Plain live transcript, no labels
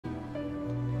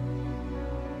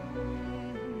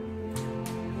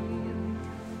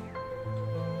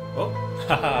Oh,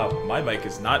 haha, my mic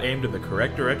is not aimed in the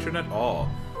correct direction at all.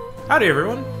 Howdy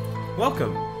everyone,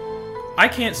 welcome. I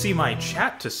can't see my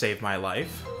chat to save my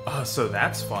life, so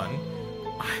that's fun.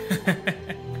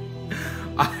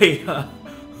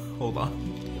 Hold on.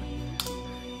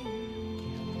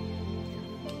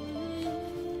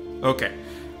 Okay,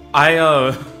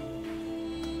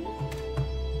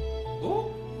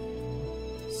 Ooh.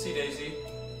 See Daisy.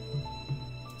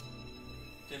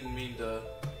 Didn't mean to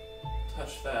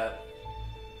touch that.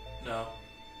 No.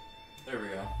 There we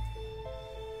go.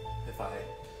 If I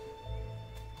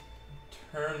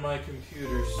turn my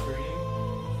computer screen.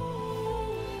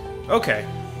 Okay,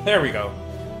 there we go.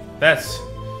 That's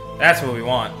what we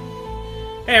want.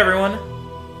 Hey everyone.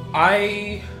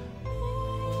 I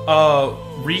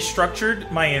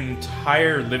restructured my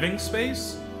entire living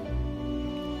space.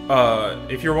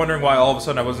 If you're wondering why all of a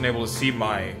sudden I wasn't able to see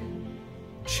my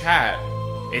chat,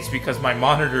 it's because my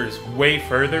monitor is way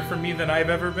further from me than I've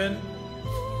ever been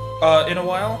in a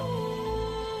while.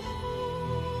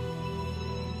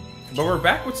 But we're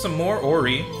back with some more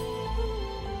Ori.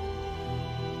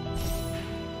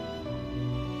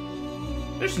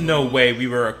 There's no way we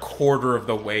were a quarter of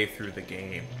the way through the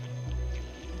game.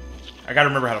 I gotta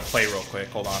remember how to play real quick.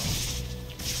 Hold on.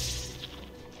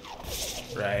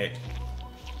 Right.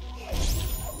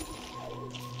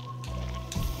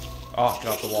 Oh,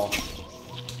 get off the wall.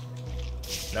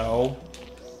 No.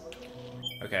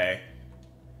 Okay.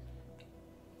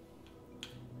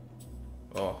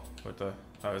 Oh, what the...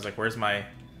 I was like, where's my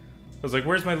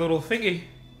little thingy?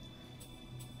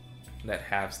 That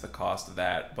halves the cost of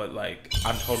that, but like,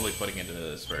 I'm totally putting into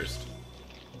this first.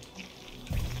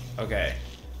 Okay.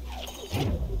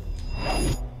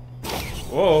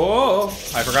 Whoa,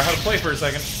 I forgot how to play for a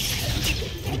second.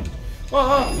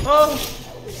 Whoa.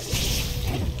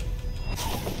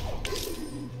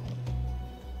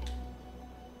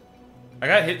 I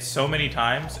got hit so many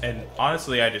times, and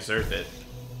honestly, I deserved it.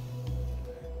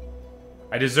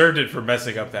 I deserved it for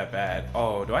messing up that bad.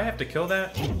 Oh, do I have to kill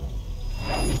that?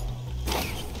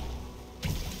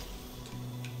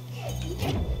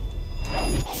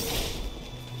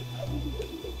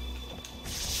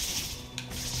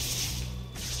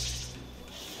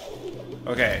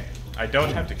 Okay, I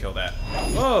don't have to kill that.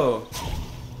 Whoa!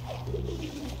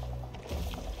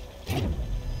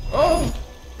 Oh!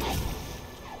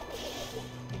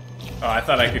 Oh, I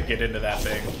thought I could get into that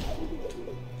thing.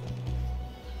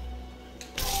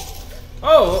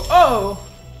 Oh!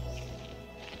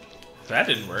 That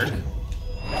didn't work.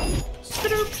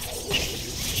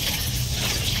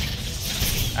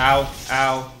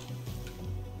 Ow.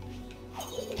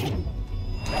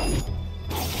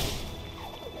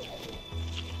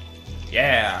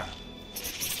 Yeah.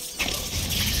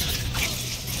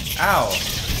 Ow.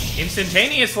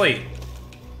 Instantaneously.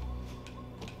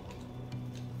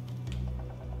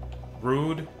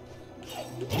 Rude.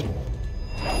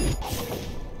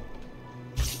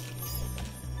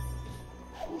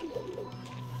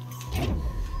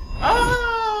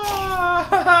 Ah!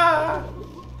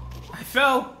 I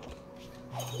fell.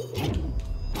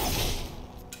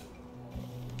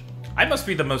 I must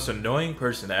be the most annoying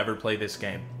person to ever play this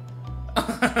game.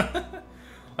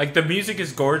 Like, the music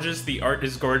is gorgeous, the art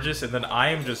is gorgeous, and then I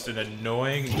am just an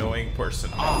annoying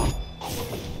person. Oh.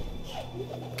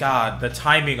 God, the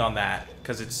timing on that,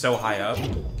 because it's so high up. Or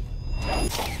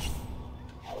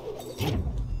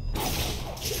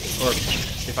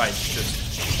if I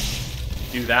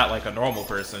just do that like a normal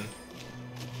person.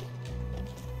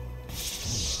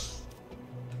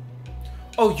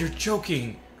 Oh, you're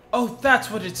joking. Oh,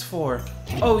 that's what it's for.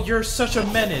 Oh, you're such a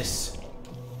menace.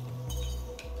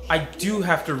 I do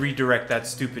have to redirect that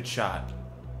stupid shot.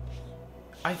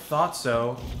 I thought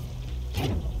so.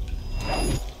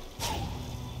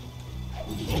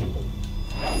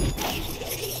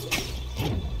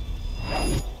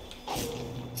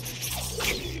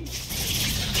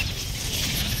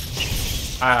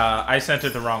 I sent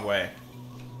it the wrong way.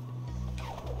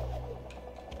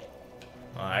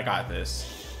 I got this.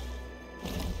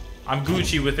 I'm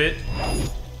Gucci with it.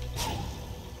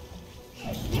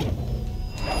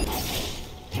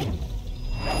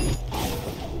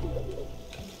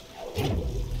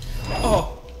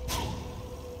 Oh.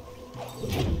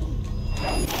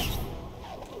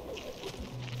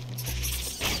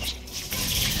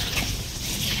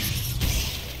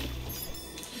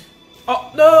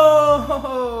 Oh,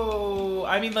 no!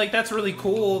 I mean, like, that's really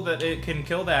cool that it can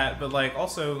kill that, but, like,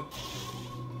 also...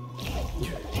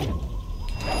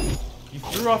 You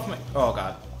threw off my... Oh,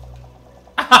 God.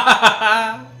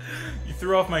 You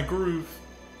threw off my groove.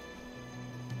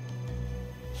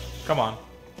 Come on.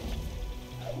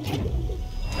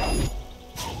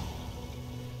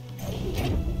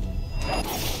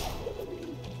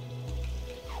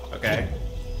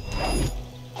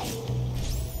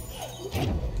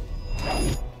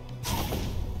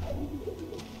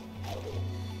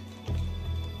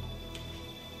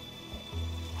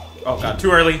 Oh god,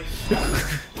 too early.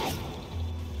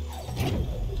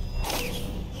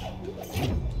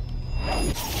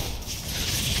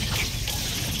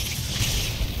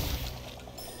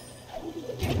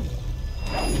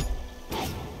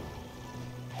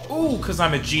 Ooh, because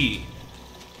I'm a G.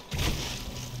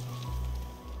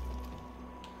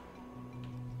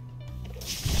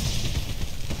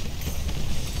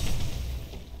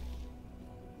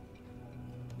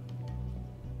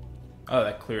 Oh,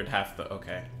 that cleared half the...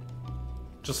 Okay.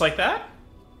 Just like that?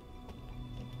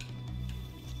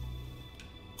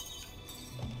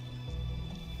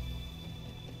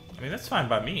 I mean, that's fine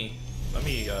by me. Let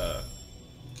me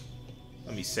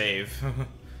save.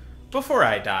 Before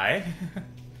I die.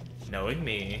 Knowing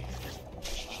me.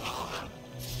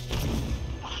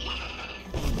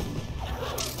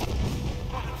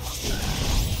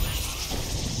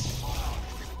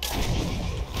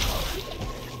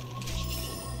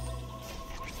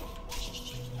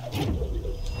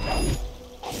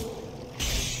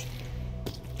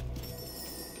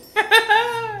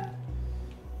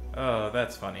 Oh,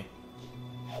 that's funny.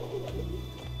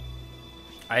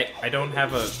 I don't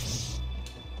have a...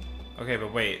 Okay,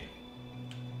 but wait.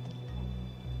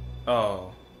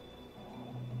 Oh.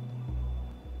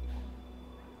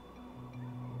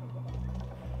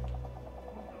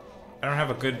 I don't have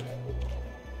a good...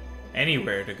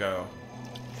 anywhere to go.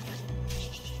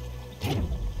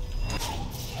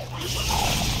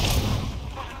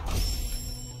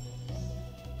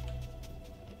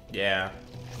 Yeah.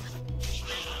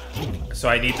 So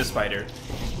I need the spider.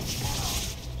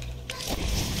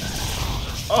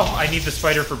 Oh, I need the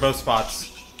spider for both spots.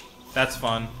 That's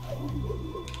fun.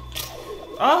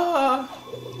 Ah!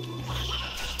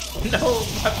 No!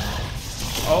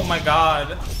 Oh my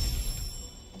god.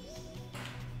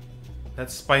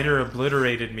 That spider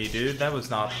obliterated me, dude. That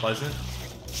was not pleasant.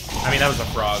 I mean, that was a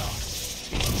frog.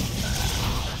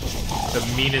 The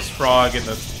meanest frog in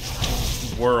the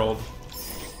world.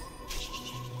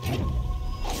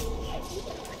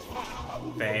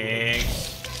 Thanks.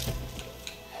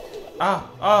 Ah!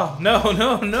 Oh, no,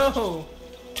 no, no!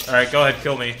 Alright, go ahead,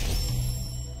 kill me.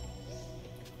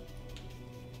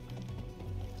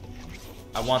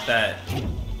 I want that.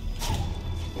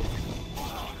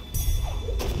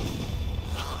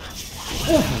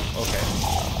 Ooh, okay.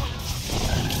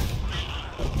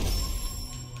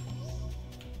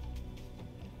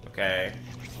 Okay.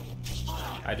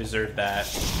 I deserve that.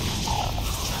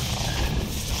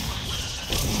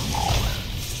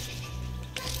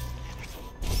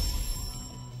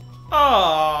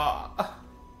 Ah.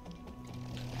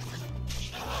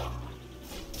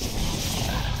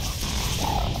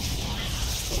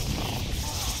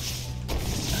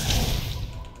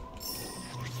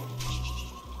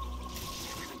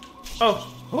 Oh.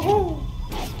 Woohoo.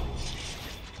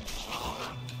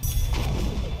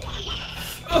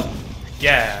 Oh.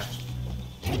 Yeah.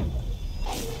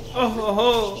 Oh ho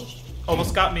ho.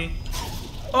 Almost got me.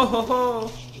 Oh ho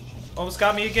ho. Almost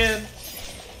got me again.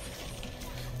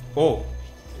 Oh.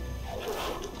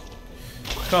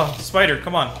 Oh, spider,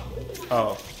 come on.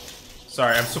 Oh.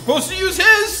 Sorry, I'm supposed to use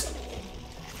his!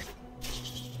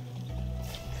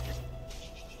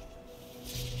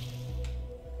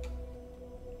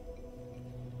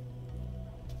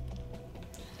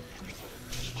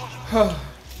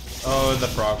 Oh, the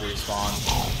frog respawn.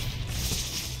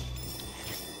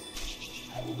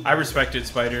 I respected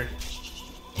spider.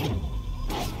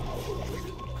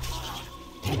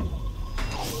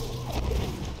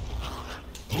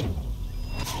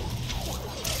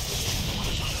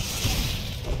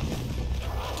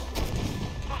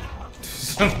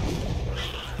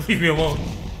 Leave me alone.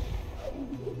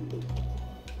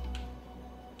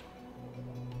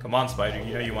 Come on, spider.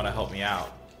 You know you want to help me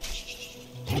out.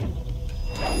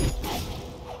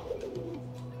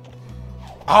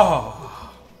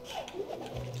 Oh!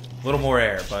 A little more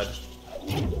air, bud.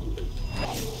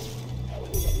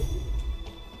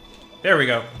 There we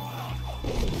go.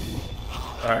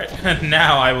 Alright,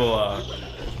 now I will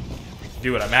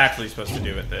do what I'm actually supposed to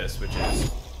do with this, which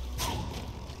is...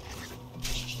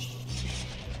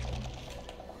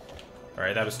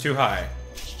 Alright, that was too high.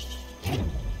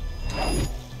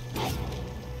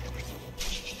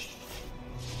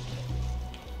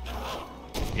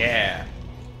 Yeah.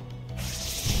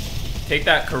 Take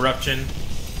that, corruption.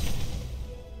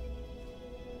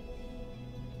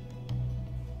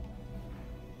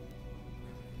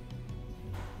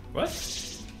 What?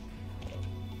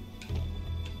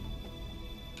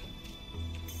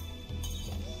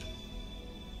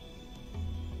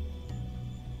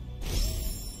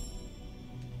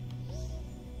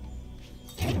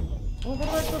 Well, what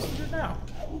am I supposed to do now?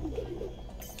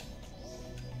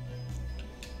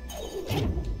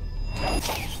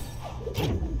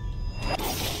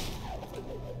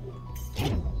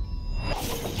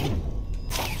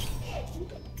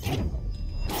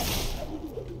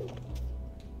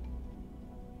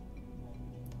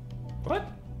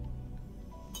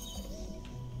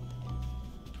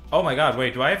 Oh my god,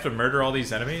 wait, do I have to murder all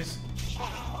these enemies?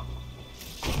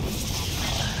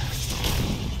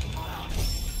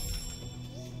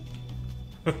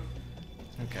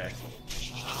 Okay.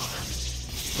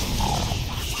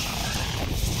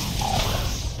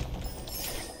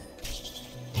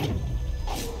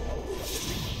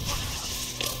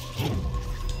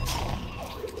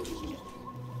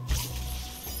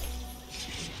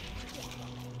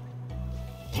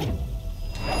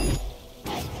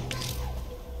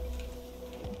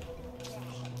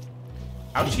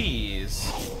 Ouchies.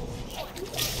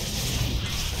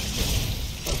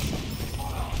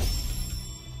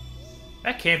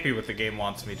 That can't be what the game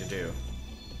wants me to do.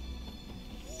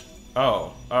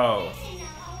 Oh.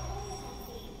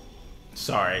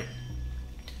 Sorry.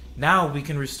 Now we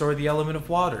can restore the element of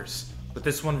waters. With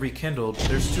this one rekindled,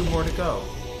 there's 2 more to go.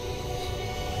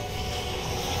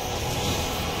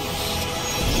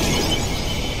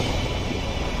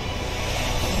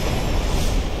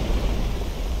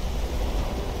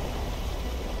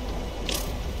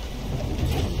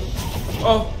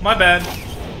 Oh, my bad.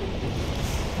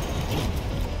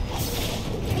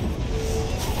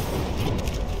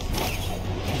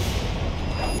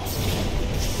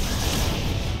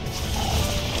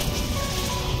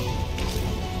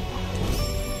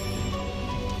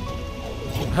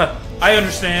 I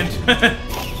understand.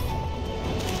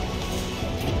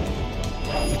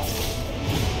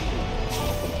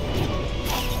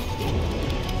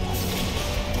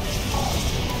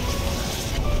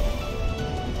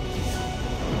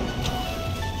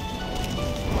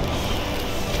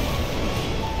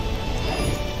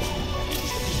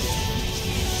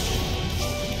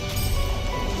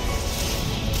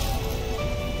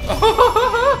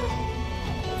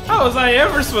 How was I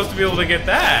ever supposed to be able to get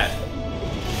that?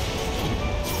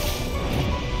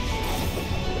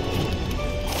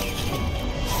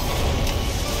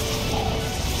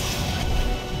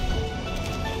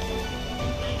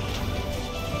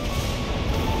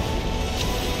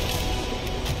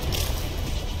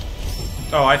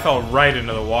 Oh, I fell right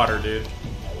into the water, dude.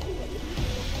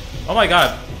 Oh my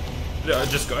god.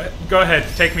 Just go ahead. Go ahead.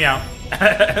 Take me out.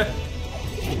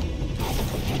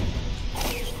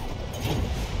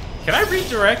 Can I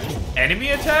redirect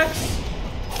enemy attacks?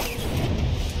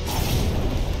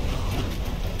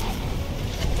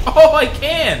 Oh, I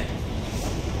can!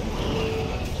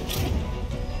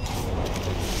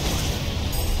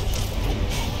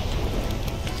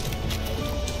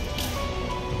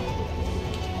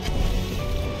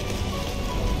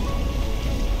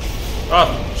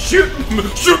 Oh, shoot!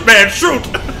 Shoot, man, shoot!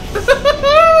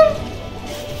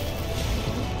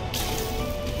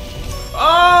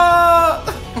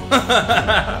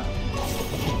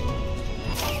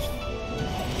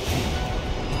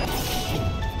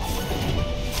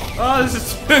 Oh,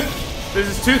 this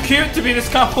is too cute to be this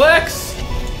complex.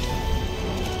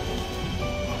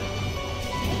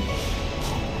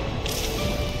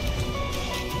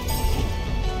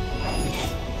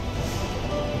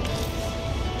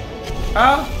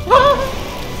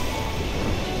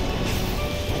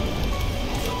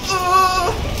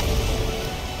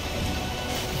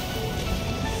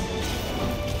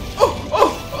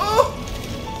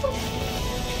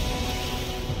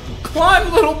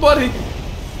 Climb, little buddy.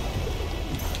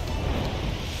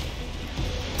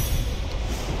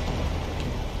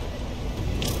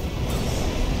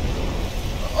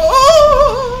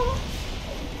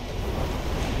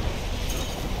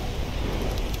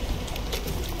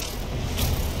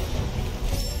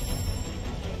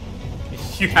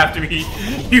 You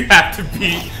have to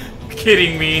be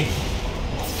kidding me.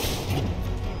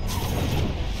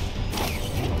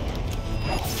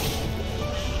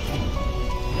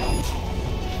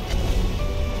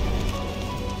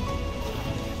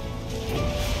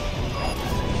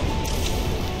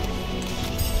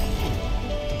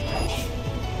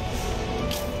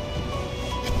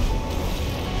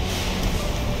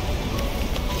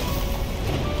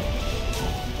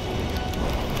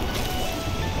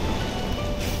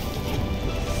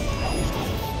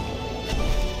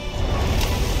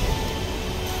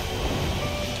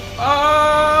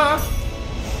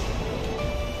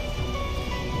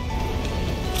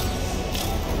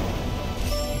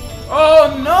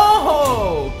 Oh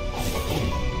no!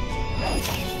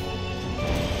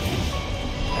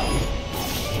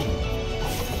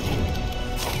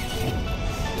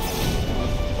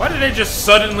 Why did I just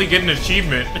suddenly get an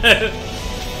achievement?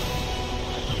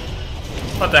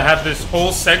 About to have this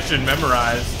whole section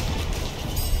memorized.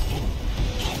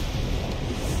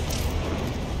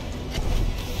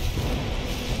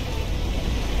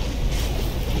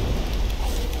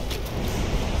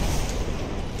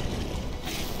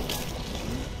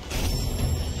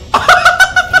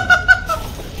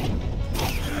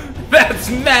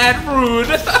 mad rude.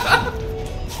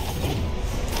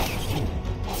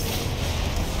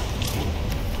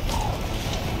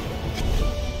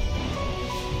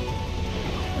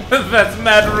 That's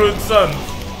mad rude, son.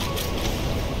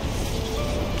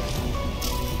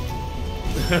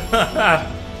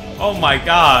 Oh my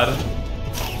god.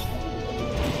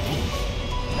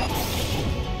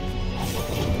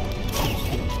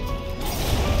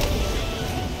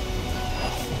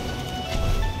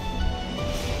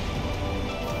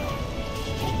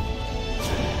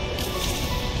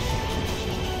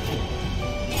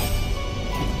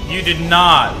 You did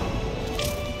not.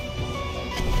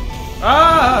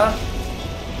 Ah!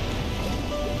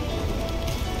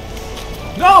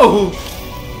 No!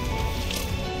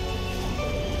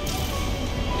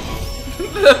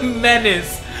 The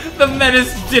menace! The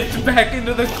menace dipped back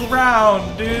into the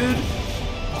ground, dude!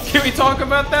 Can we talk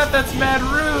about that? That's mad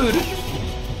rude!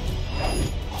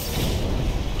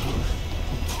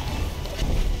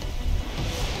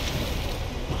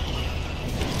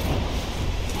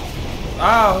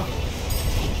 Ow!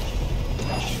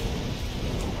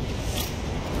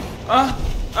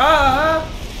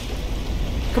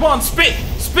 Come on, spit!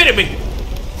 Spit at me!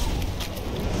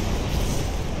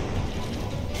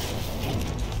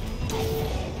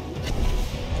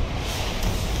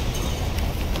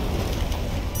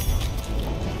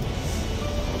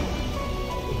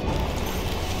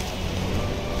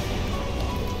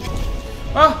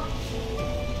 Ah!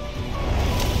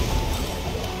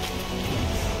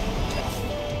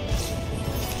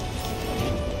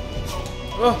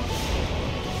 Oh!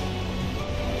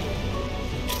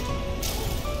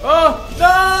 Oh! No!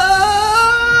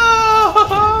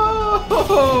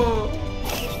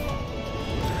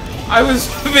 I was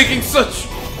making such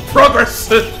progress.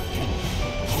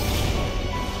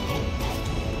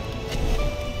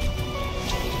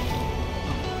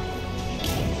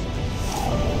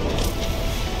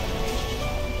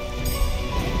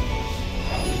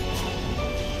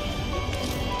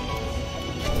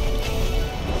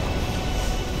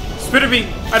 Spit at me!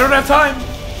 I don't have time!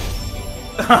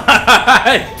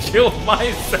 I killed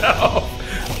myself!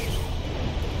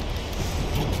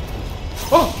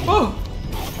 Oh! Oh!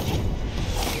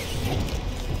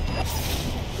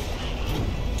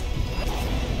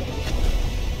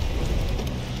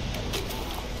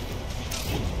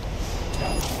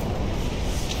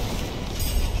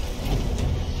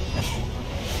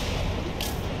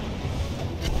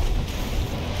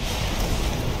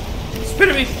 Spit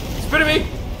at me! Spit at me!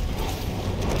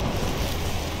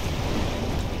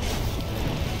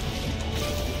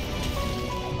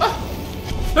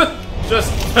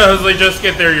 I was like, just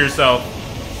get there yourself.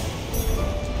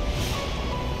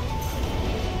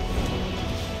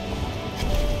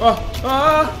 Oh,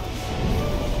 ah!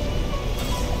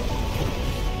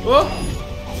 Oh!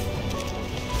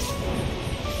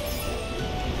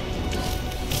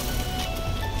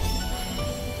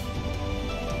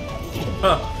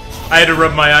 Huh. I had to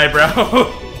rub my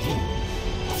eyebrow.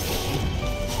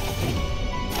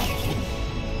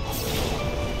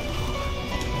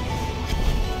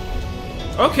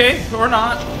 Okay, or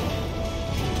not.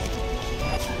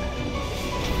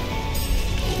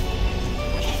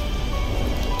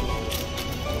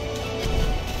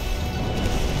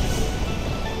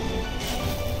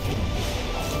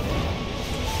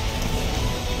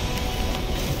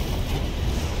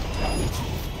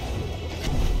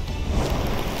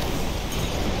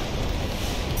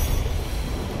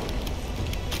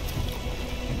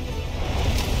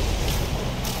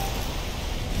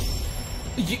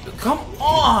 Come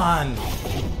on!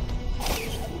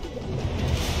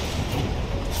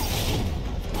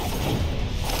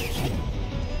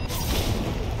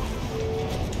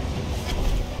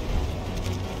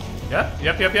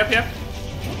 Yep.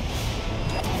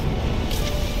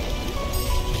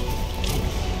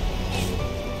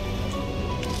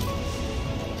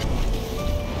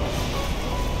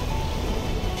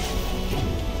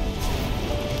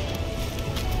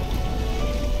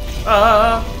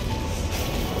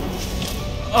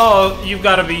 Oh, you've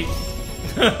gotta be...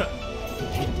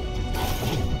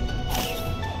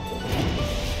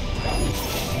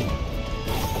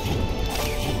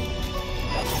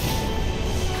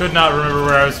 Could not remember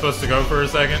where I was supposed to go for a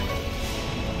second.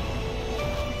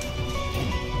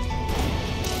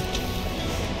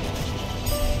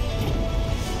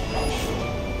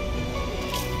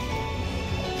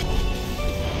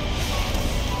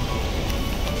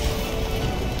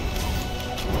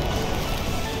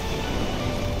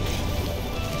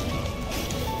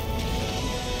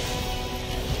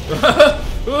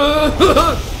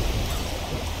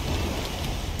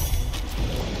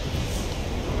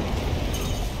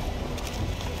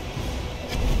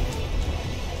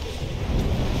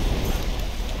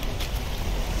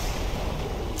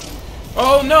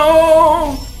 Oh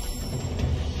no!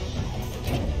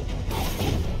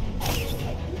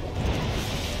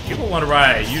 People wonder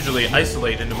why I usually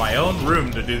isolate into my own room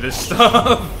to do this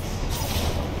stuff.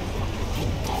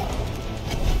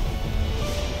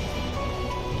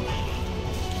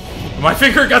 My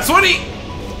finger got sweaty!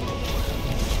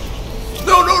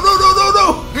 No, no, no, no, no,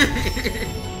 no!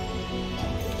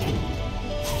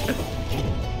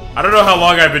 I don't know how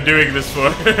long I've been doing this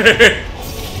for.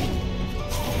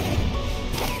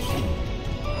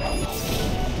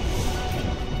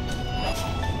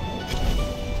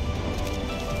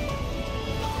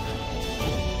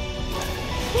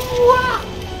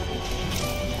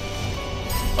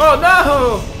 Oh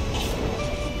no!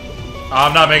 Oh,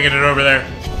 I'm not making it over there.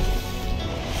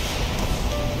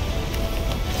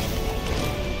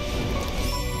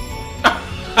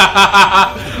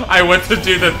 I went to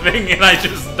do the thing and I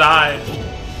just died.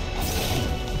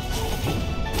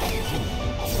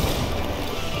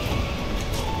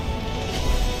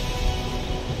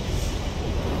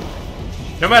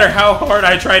 No matter how hard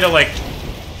I try to, like,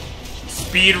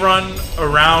 speed run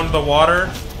around the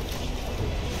water,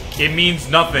 it means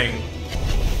nothing.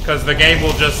 Because the game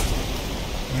will just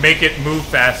make it move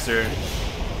faster.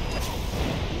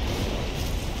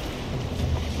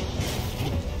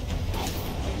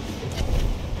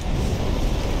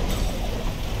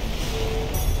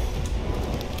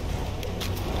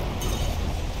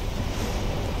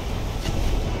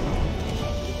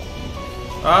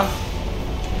 Oh.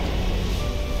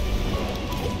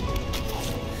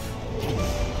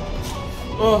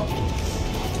 Oh.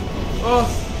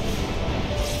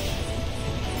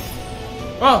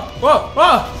 Oh.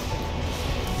 Oh.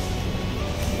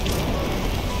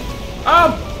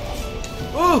 Oh.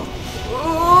 Ooh.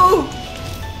 Ooh.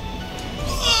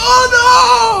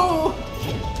 Oh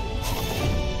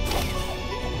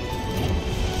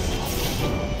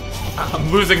no!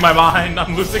 I'm losing my mind.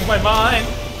 I'm losing my mind.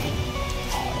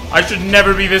 I should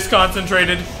never be this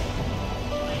concentrated.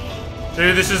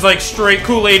 Dude, this is like straight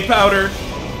Kool-Aid powder.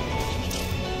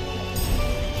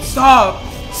 Stop!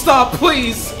 Stop,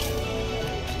 please!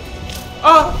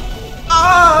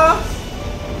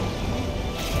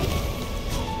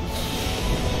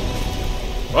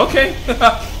 Okay.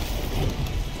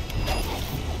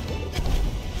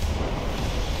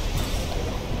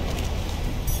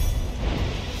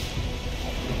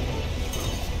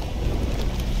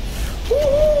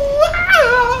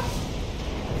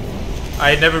 I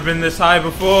had never been this high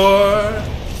before.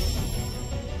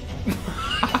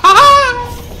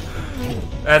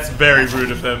 That's very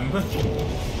rude of him.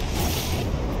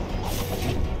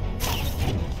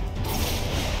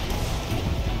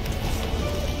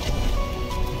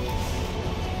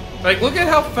 Like, look at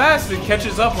how fast it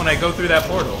catches up when I go through that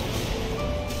portal.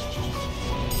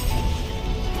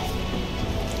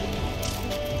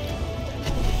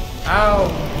 Ow,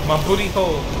 my booty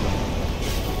hole.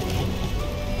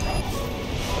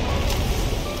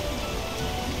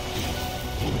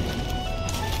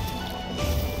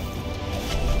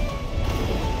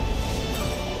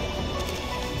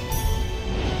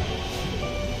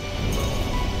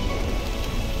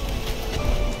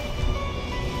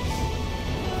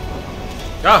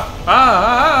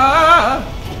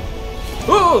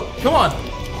 Ooh, come on.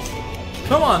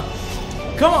 Come on.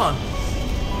 Come on.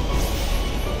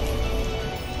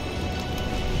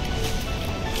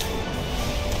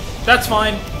 That's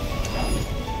fine.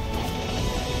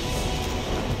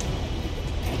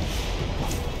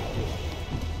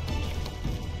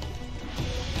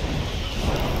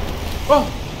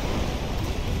 Oh.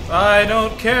 I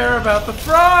don't care about the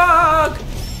frog.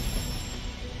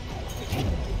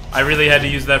 I really had to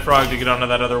use that frog to get onto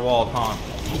that other wall, huh?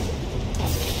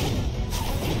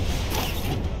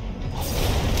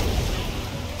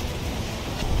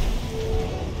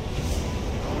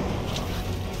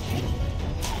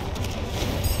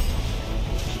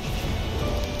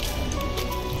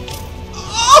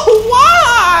 Oh,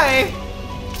 why?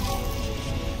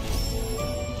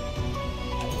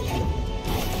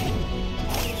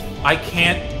 I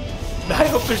can't... I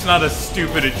hope there's not a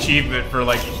stupid achievement for,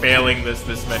 like, failing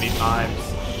this many times.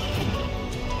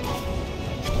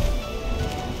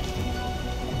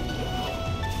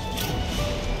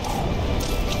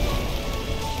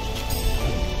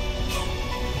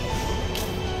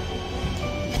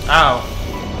 Ow.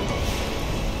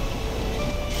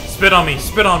 Spit on me,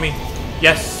 spit on me.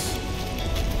 Yes.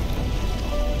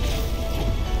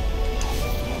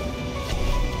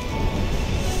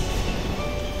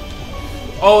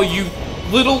 Oh, you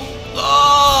little...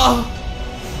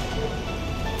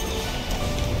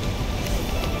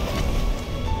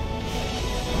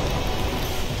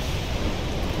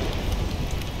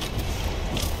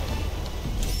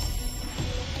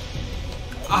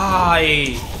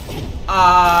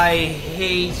 I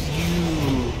hate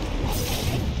you.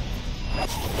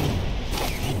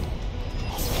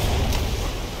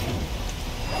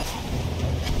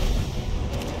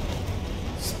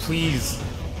 Please,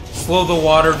 slow the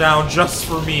water down just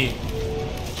for me.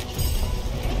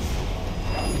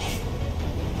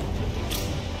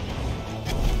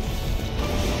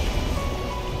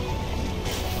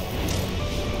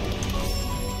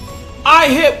 I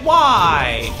hit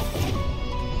Y!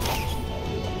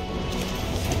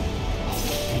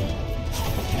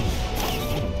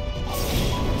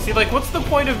 See, like, what's the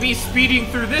point of me speeding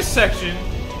through this section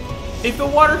if the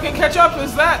water can catch up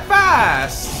as that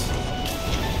fast?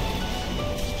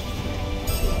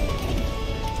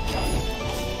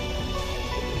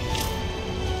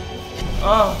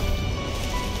 Oh.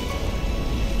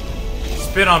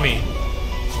 Spit on me.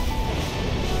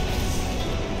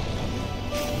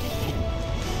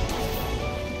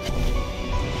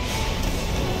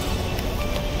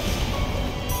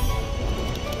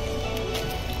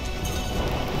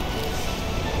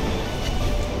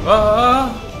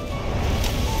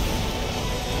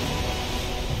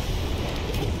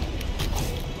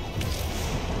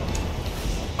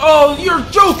 Oh, you're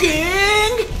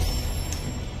joking!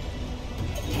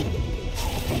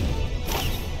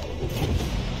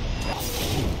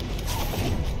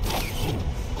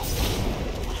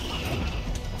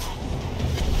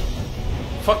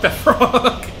 Fuck that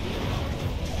frog!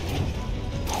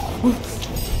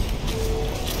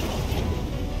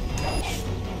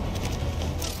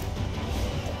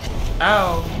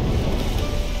 Ow.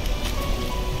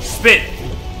 Spit!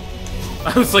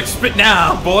 I was like, spit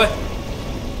now, boy!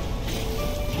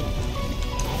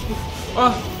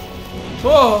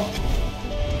 Oh!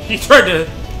 He tried to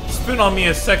spit on me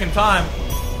a second time.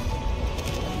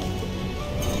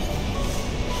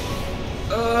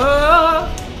 Oh!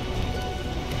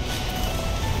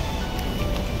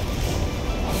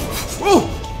 Oh!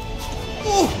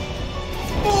 Oh!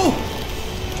 Oh!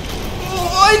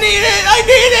 I need it! I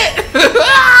need it!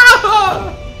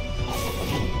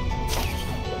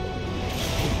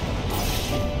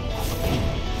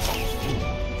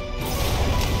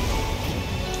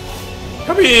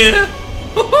 Come here!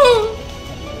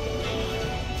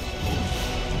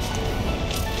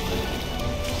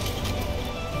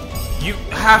 You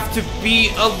have to be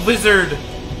a lizard!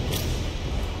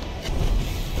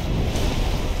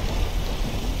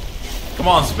 Come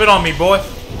on, spit on me, boy!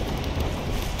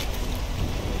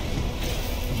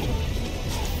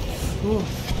 Ooh.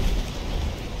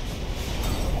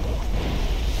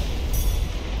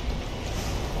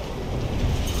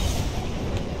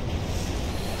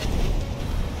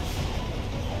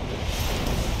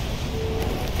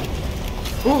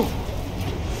 Ooh.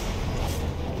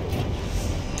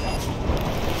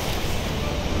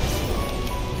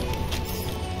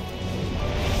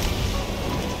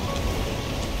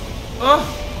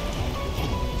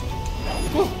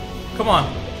 Ooh. Come on.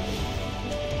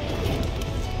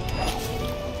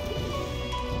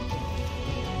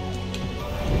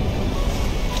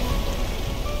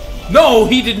 No,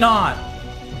 he did not.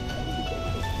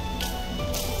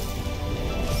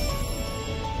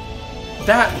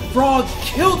 That frog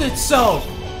killed itself!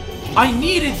 I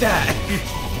needed that!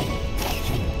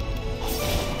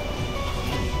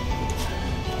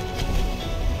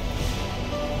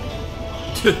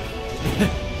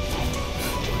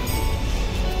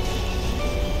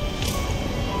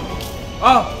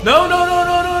 Oh, no, no, no,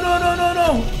 no, no, no, no, no,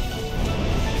 no!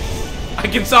 I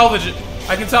can salvage it.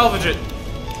 I can salvage it.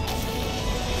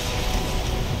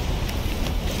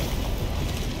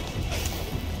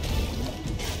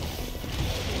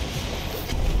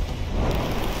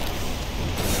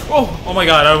 Oh, oh my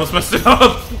god, I almost messed it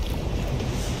up.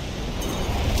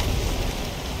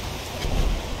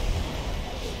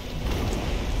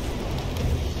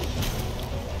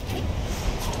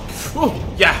 Oh,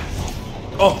 yeah.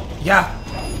 Oh, yeah.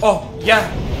 Oh, yeah.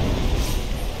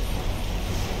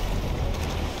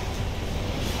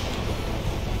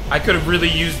 I could have really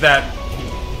used that.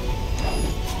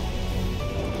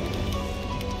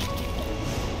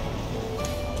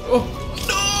 Oh,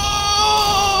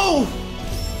 no!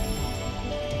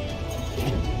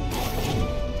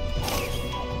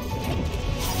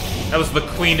 That was the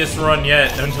cleanest run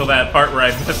yet until that part where I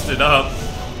messed it up.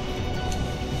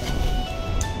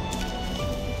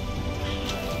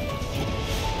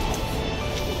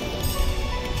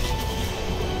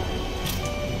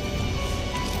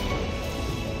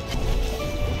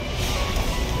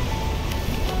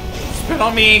 Spit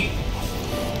on me!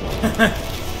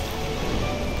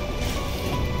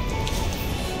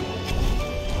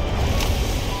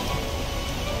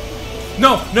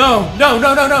 No, no, no,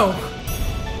 no, no, no!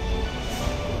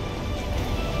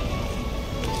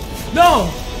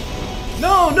 No!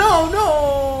 No, no, no!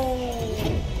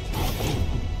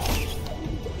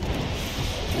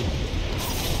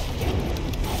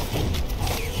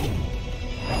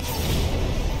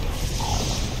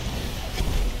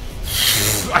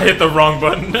 I hit the wrong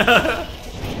button.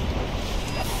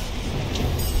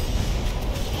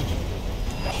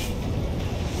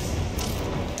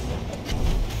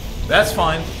 That's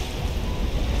fine.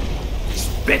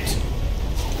 Spit!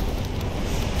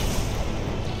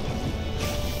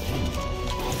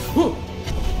 Whew.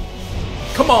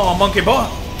 Come on, monkey boy!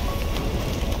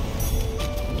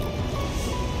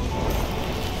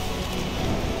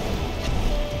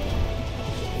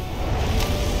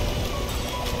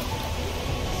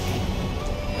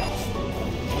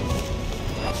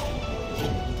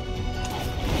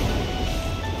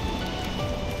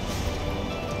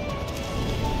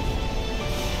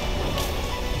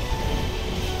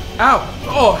 Ow!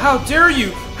 Oh, how dare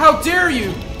you! How dare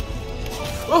you!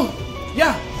 Oh,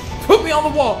 yeah! Put me on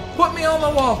the wall! Put me on the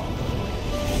wall!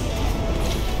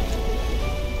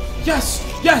 Yes!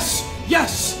 Yes!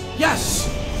 Yes! Yes!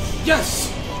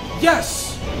 Yes!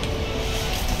 Yes!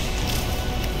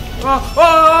 Ah!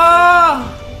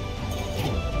 Ah!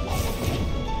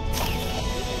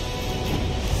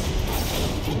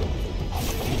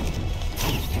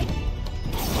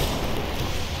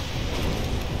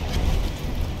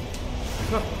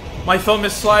 My thumb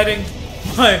is sliding.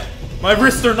 My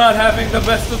wrists are not having the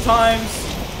best of times.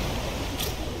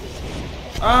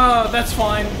 Ah, that's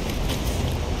fine.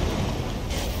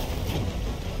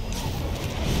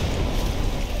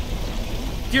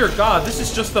 Dear God, this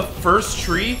is just the first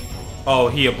tree? Oh,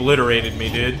 he obliterated me,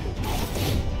 dude.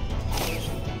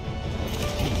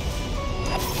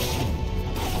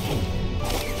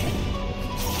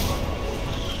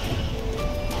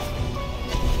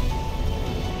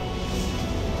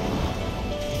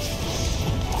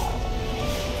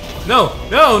 No,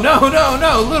 no, no, no,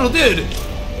 no, little dude!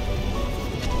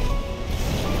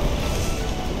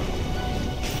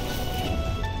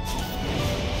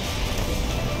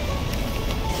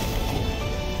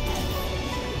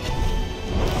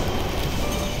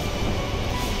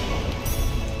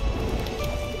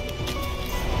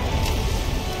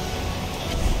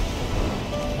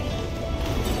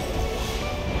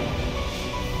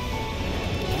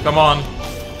 Come on.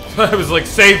 I was like,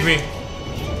 save me.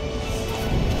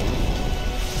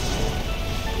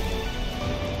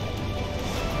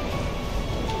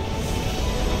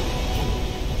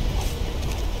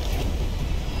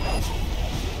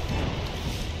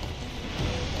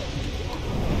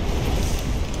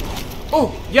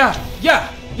 Oh, yeah,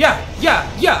 yeah, yeah, yeah,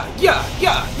 yeah, yeah,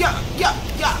 yeah, yeah, yeah,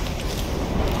 yeah.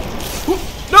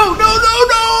 No, no, no,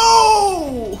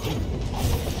 no!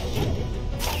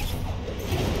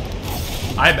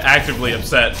 I'm actively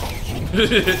upset.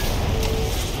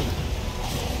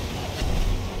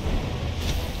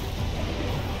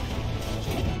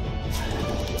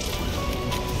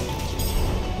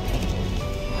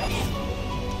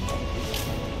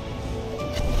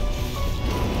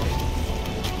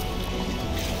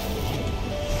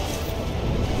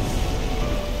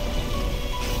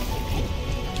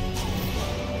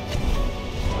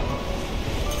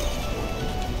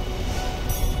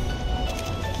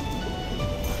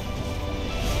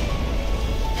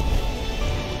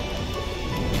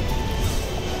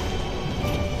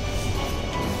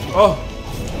 Oh.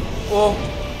 Oh.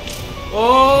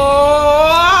 Oh.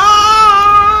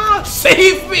 Ah!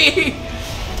 Save me!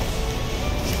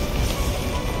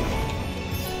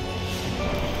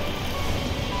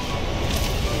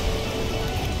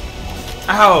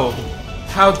 Ow.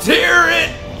 How dare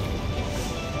it!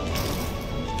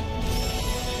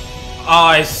 Oh,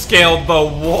 I scaled the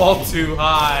wall too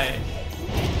high.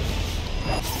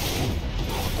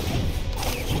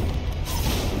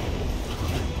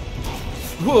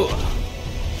 Whoa.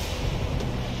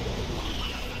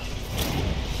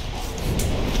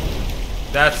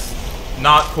 That's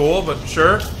not cool, but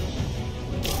sure.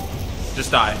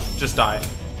 Just die. Just die.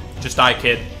 Just die,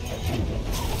 kid.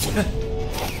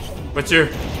 What's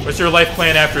your life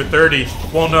plan after 30?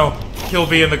 Well, no. He'll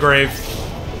be in the grave.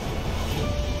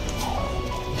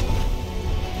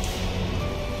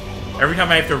 Every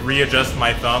time I have to readjust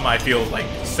my thumb, I feel like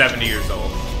 70 years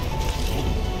old.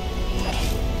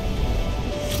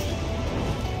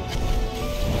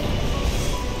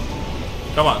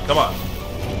 Come on, come on.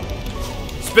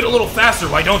 Spit a little faster,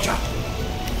 why don't ya?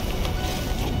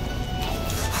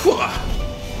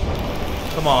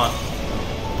 Come on.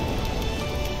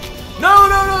 No,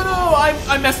 no, no, no!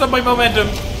 I messed up my momentum.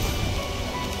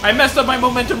 I messed up my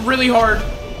momentum really hard.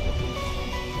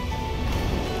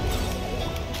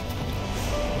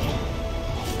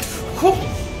 Come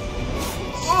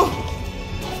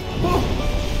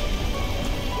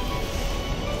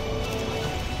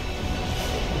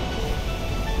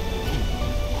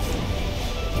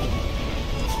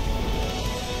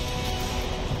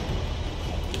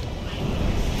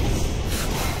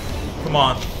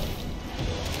on.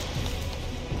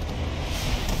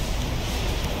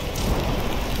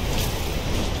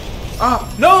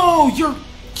 Ah, no! You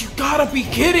gotta be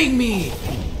kidding me!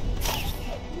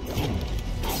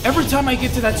 Every time I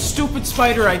get to that stupid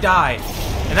spider, I die.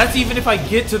 And that's even if I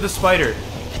get to the spider.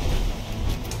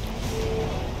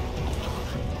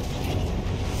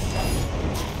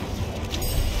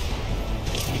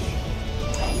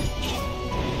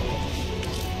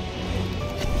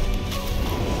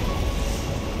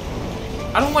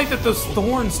 I don't like that those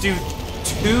thorns do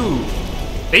two.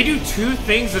 They do 2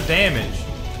 things of damage.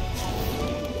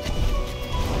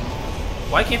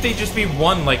 Why can't they just be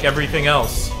 1 like everything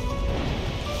else?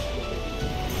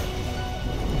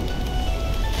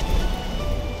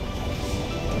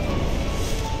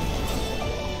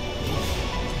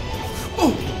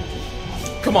 Oh!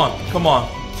 Come on, come on.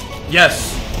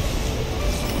 Yes.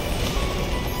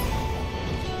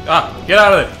 Ah, get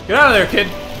out of there. Get out of there, kid.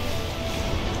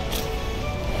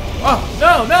 Oh,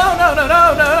 no, no, no, no,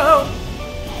 no, no!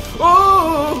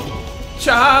 Oh,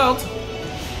 child!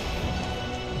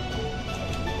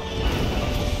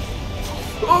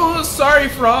 Oh, sorry,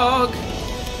 frog!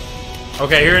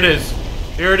 Okay, here it is.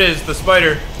 Here it is, the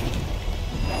spider.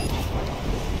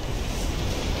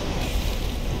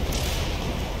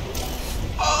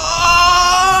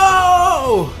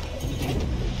 Oh!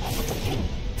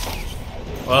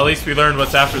 Well, at least we learned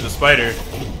what's after the spider.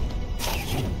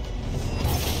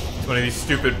 One of these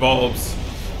stupid bulbs.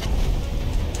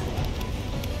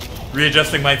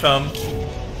 Readjusting my thumb.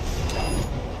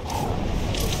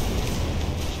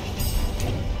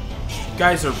 You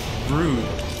guys are rude.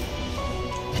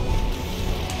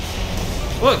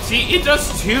 Look, see, it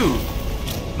does 2.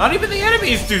 Not even the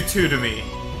enemies do 2 to me.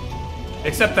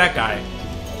 Except that guy.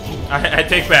 I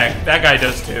take back. That guy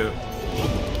does 2.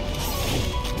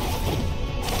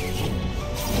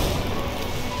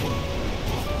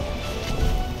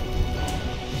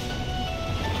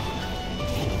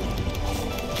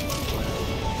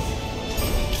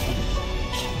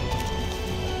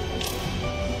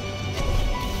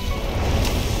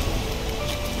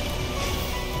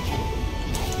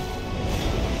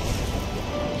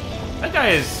 That guy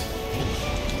is...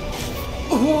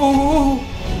 Ooh.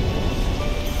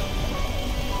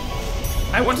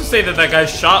 I want to say that that guy's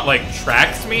shot, like,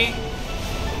 tracks me,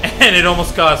 and it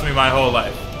almost cost me my whole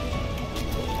life.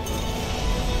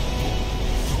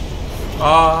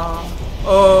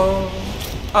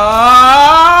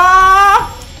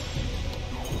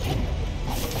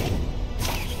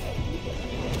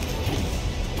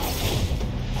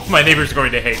 My neighbor's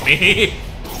going to hate me.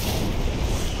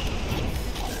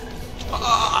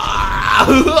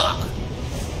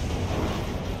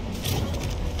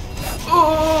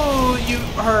 Oh, you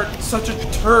are such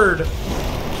a turd.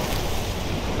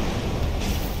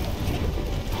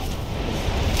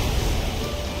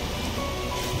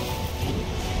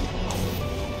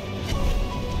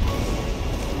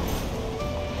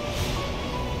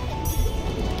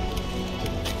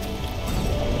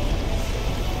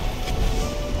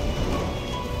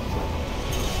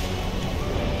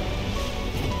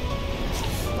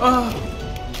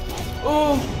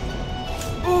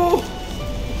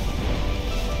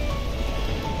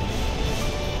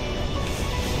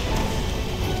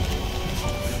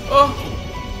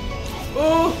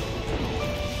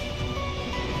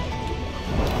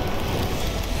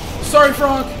 Sorry,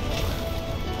 frog.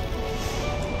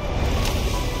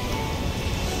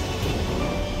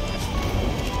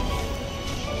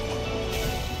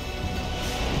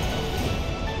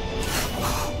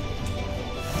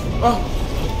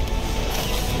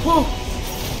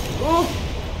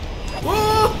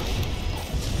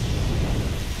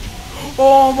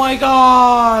 Oh my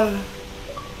god!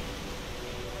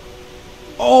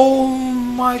 Oh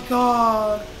my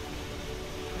god!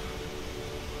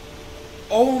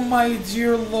 Oh my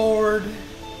dear lord!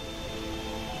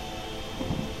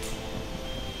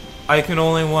 I can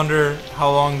only wonder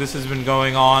how long this has been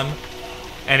going on.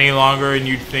 Any longer and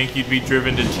you'd think you'd be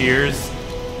driven to tears.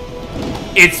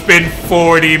 It's been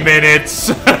 40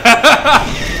 minutes!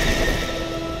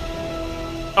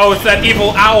 Oh, it's that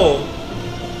evil owl!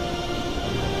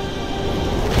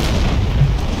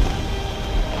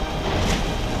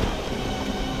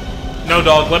 No,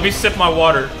 dog, let me sip my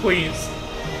water, please.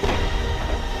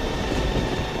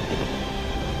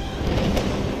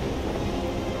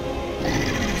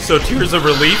 So, tears of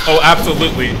relief? Oh,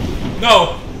 absolutely.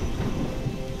 No!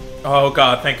 Oh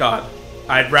god, thank god.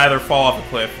 I'd rather fall off a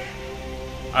cliff.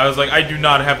 I was like, I do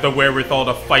not have the wherewithal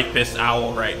to fight this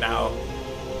owl right now.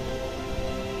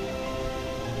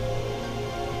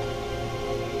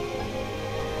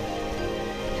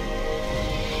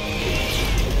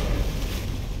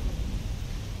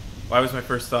 Why was my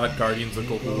first thought Guardians of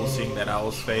Gahul seeing that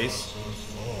owl's face?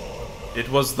 It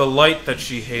was the light that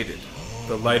she hated,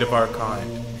 the light of our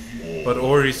kind. But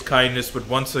Ori's kindness would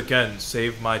once again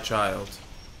save my child.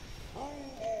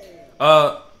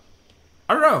 I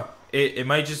don't know. It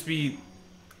might just be...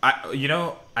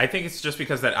 I think it's just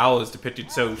because that owl is depicted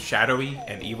so shadowy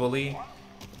and evilly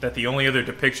that the only other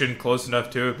depiction close enough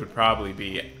to it would probably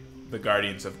be the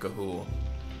Guardians of Gahul.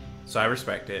 So I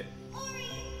respect it.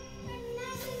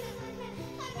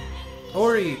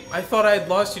 Ori, I thought I had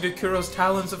lost you to Kuro's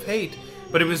talons of hate,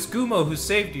 but it was Gumo who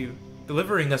saved you,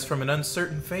 delivering us from an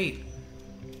uncertain fate.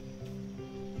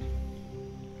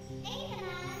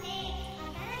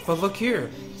 But look here,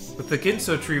 with the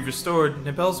Ginso tree restored,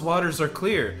 Nibel's waters are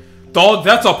clear. Dog,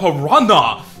 that's a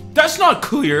piranha! That's not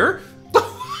clear!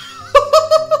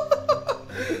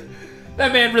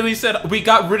 That man really said, we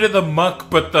got rid of the muck,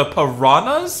 but the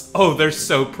piranhas? Oh, they're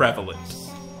so prevalent.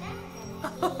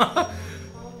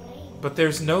 But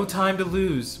there's no time to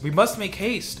lose. We must make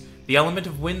haste. The element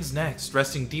of wind's next,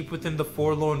 resting deep within the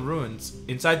forlorn ruins.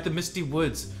 Inside the misty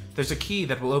woods, there's a key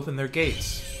that will open their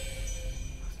gates.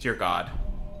 Dear God.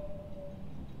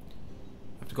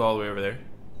 I have to go all the way over there.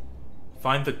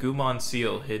 Find the Gumon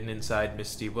seal hidden inside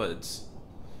misty woods.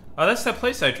 Oh, that's that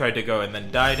place I tried to go and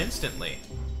then died instantly.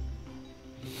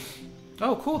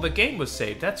 Oh, cool. The game was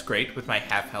saved. That's great with my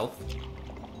half health.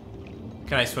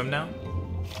 Can I swim now?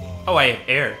 Oh, I have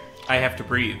air. I have to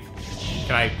breathe.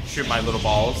 Can I shoot my little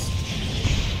balls?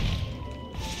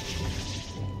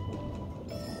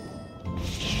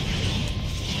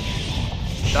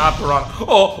 Stop, piranha.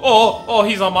 Oh,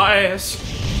 he's on my ass.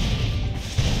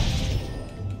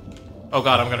 Oh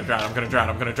god, I'm gonna drown, I'm gonna drown,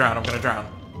 I'm gonna drown, I'm gonna drown.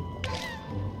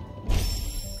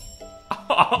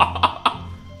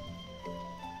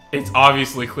 It's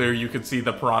obviously clear you can see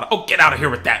the piranha. Oh, get out of here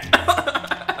with that!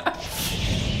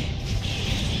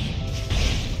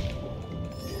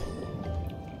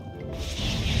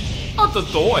 Not the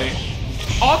toy.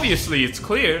 Obviously, it's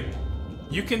clear.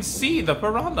 You can see the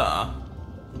piranha.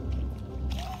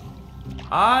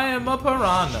 I am a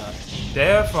piranha.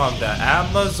 They're from the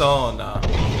Amazon.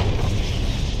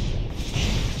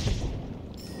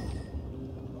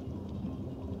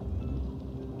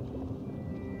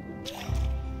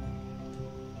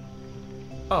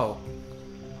 Oh.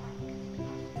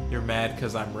 You're mad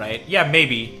because I'm right? Yeah,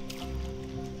 maybe.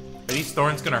 Are these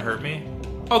thorns gonna hurt me?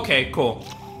 Okay, cool.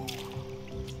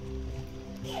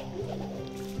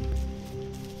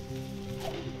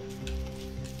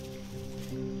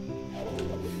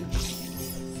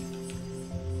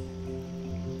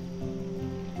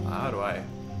 How do I?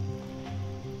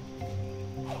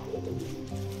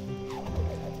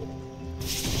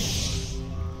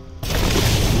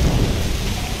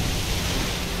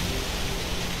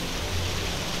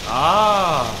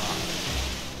 Ah!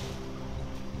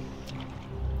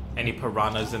 Any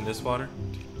piranhas in this water?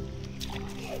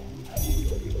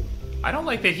 I don't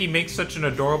like that he makes such an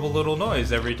adorable little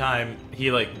noise every time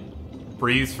he, like,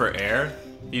 breathes for air.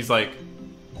 He's like...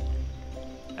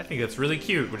 I think that's really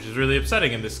cute, which is really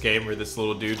upsetting in this game where this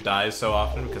little dude dies so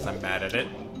often because I'm mad at it.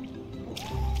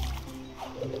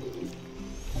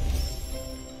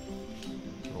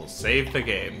 We'll save the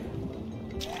game.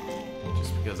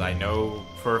 Just because I know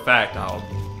for a fact I'm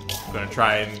gonna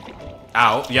try and...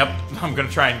 Ow, yep, I'm gonna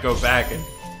try and go back and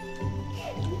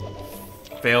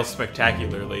fail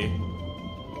spectacularly.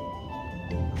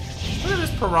 Look at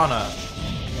this piranha.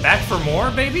 Back for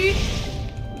more, baby?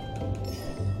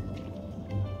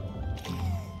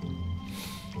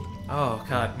 Oh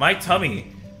god, my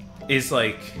tummy is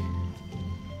like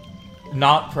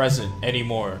not present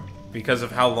anymore because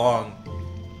of how long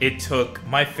it took.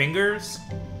 My fingers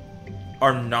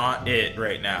are not it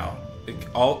right now.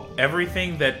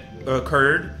 Everything that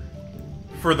occurred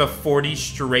for the 40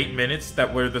 straight minutes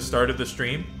that were the start of the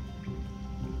stream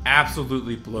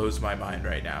absolutely blows my mind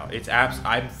right now.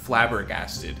 I'm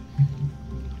flabbergasted.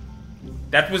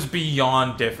 That was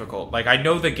beyond difficult. Like, I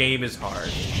know the game is hard,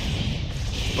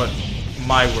 but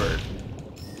my word.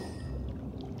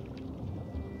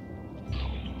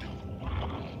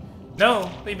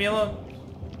 No, leave me alone.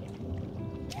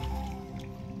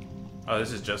 Oh,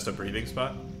 this is just a breathing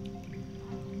spot?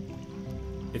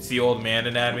 It's the old man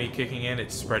anatomy kicking in.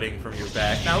 It's spreading from your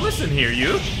back. Now listen here,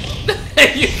 you.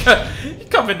 You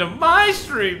come into my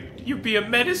stream. You be a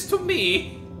menace to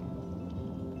me.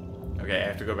 Okay, I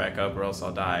have to go back up or else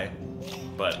I'll die.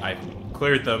 But I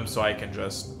cleared them so I can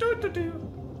just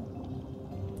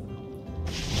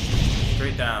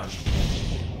straight down.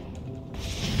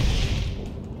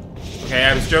 Okay,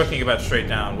 I was joking about straight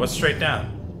down. What's straight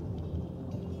down?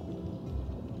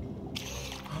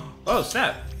 Oh,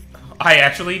 snap. I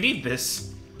actually need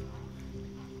this.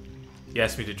 You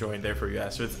asked me to join, therefore you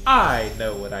asked for this. I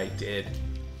know what I did.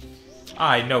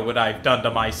 I know what I've done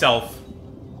to myself.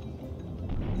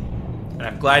 And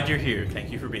I'm glad you're here.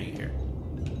 Thank you for being here.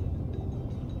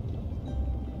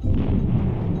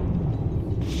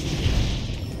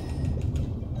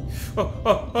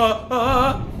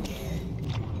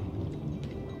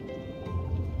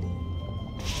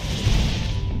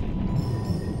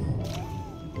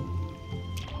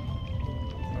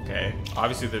 Okay,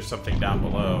 obviously there's something down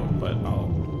below, but I'll...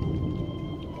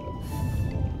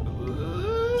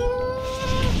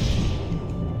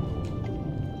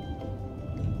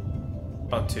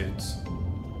 Oh, toots.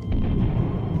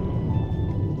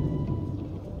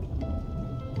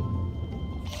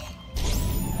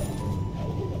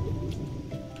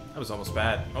 That was almost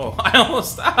bad. Oh, I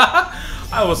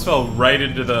almost fell right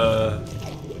into them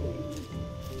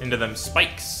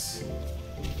spikes.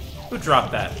 Who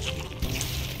dropped that?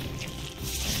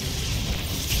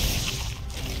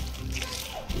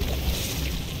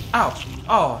 Ow!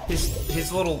 Oh,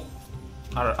 his little...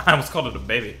 I almost called it a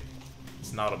baby.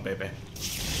 It's not a baby.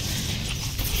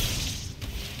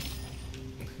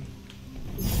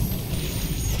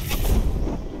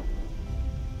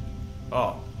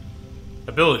 Oh.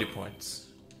 Ability points.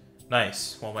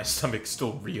 Nice. While my stomach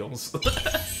still reels.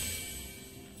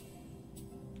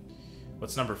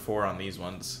 What's number 4 on these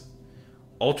ones?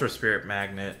 Ultra Spirit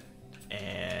Magnet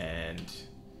and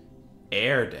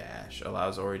Air Dash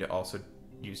allows Ori to also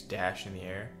use dash in the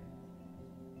air.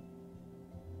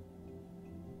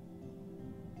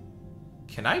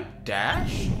 Can I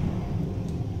dash?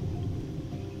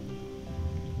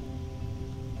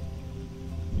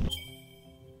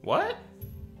 What?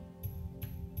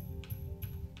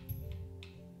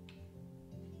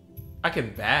 I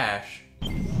can bash.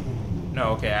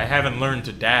 No, okay, I haven't learned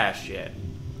to dash yet.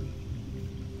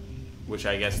 Which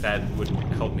I guess that would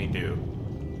help me do.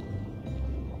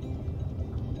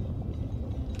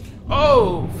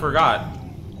 Oh, forgot.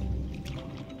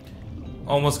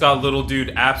 Almost got little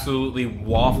dude absolutely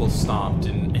waffle stomped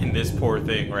in this poor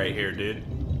thing right here, dude.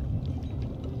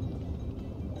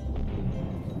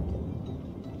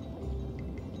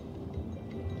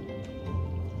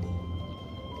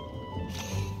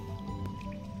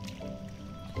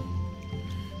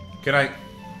 Can I...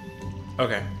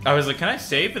 Okay. I was like, can I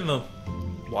save in the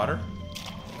water?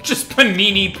 Just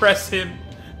panini press him.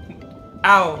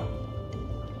 Ow.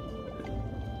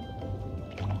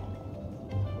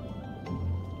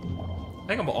 I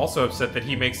think I'm also upset that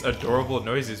he makes adorable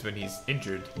noises when he's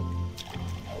injured.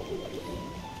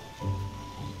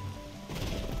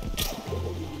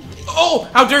 Oh!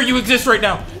 How dare you exist right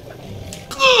now!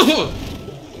 Ugh!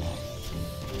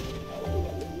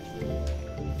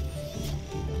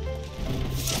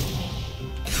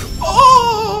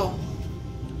 Oh!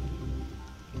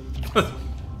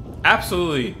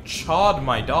 Absolutely chawed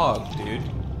my dog, dude.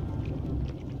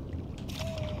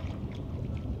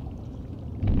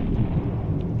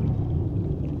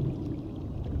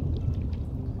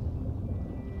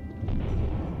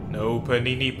 No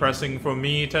panini pressing for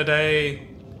me today.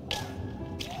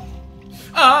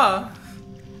 Ah!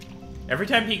 Every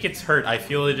time he gets hurt, I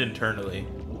feel it internally.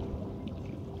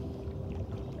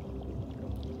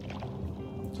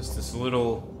 Just this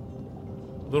little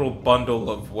bundle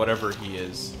of whatever he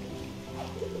is.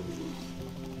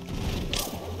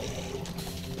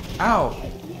 Ow!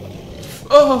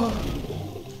 Oh!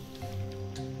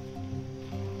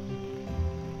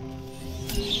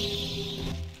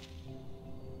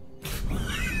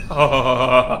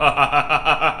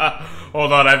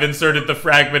 Hold on, I've inserted the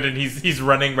fragment and he's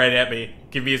running right at me.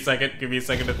 Give me a second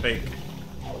to think.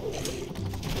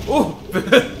 Oh!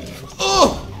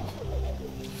 Oh!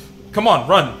 Come on,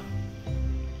 run!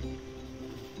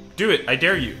 Do it, I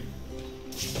dare you.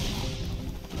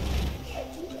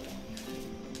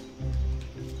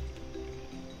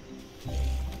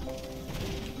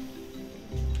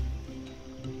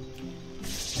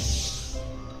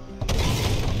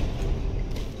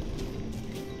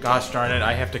 Gosh darn it,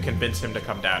 I have to convince him to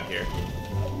come down here.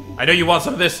 I know you want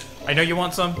some of this. I know you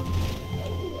want some.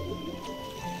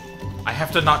 I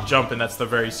have to not jump, and that's the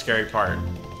very scary part.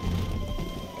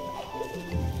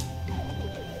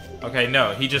 Okay,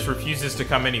 no, he just refuses to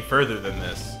come any further than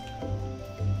this.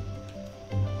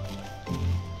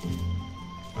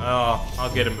 Oh,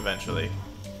 I'll get him eventually.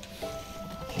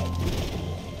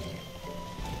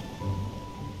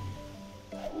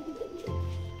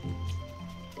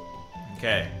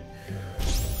 Okay.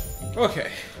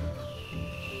 Okay.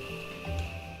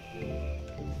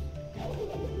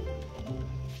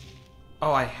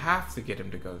 Oh, I have to get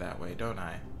him to go that way, don't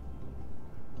I?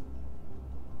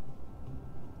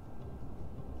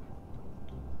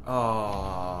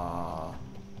 Oh.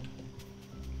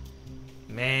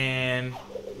 Man.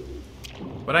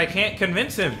 But I can't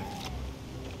convince him.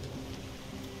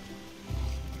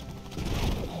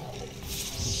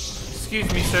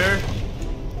 Excuse me, sir.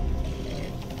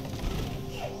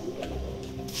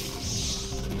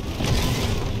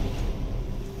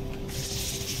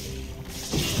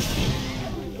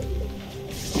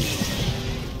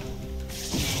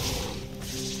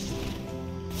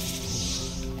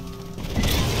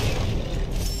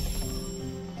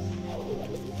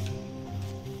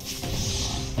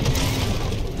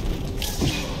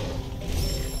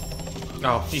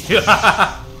 Oh,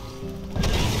 yeah.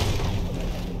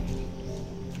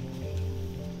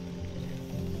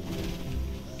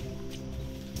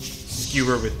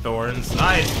 Skewer with thorns.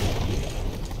 I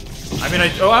mean,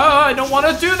 I don't want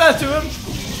to do that to him.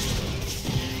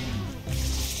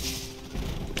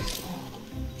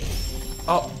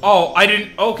 Oh, I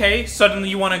didn't. Okay, suddenly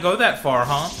you want to go that far,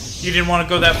 huh? You didn't want to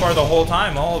go that far the whole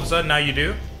time. All of a sudden, now you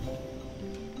do.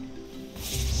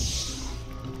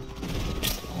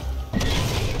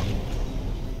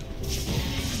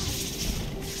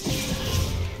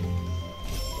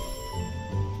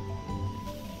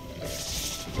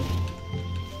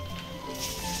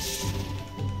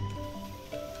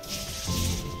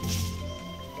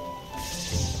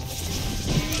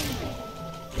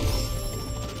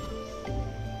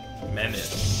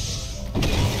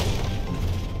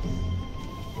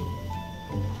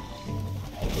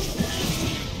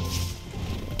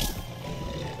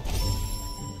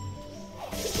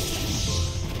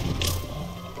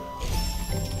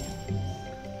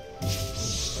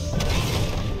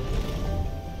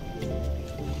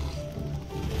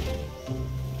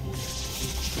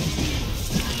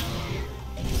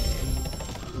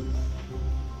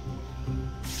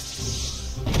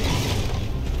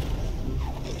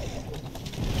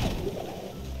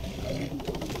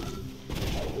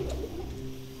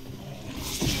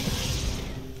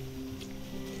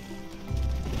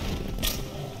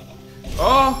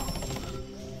 Oh!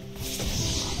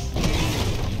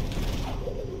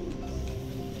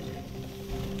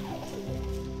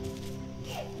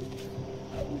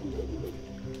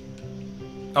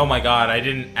 Oh my god, I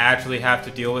didn't actually have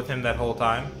to deal with him that whole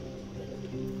time.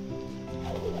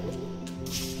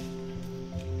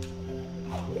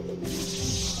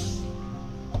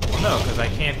 No, because I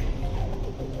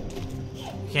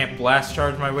can't blast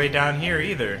charge my way down here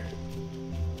either.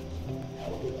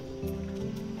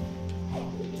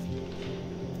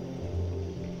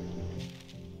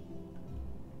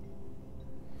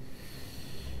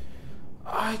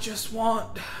 I just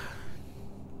want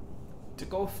to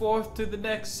go forth to the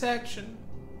next section.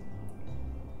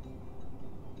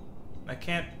 I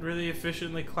can't really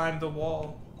efficiently climb the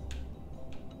wall.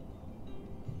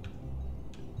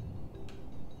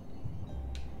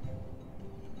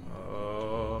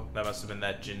 Oh, that must have been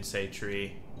that Jinsei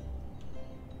tree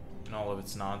and all of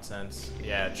its nonsense.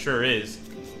 Yeah, it sure is.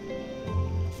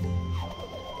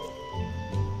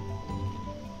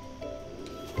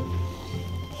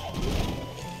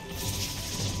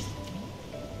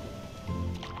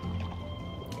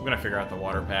 I'm gonna figure out the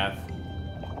water path.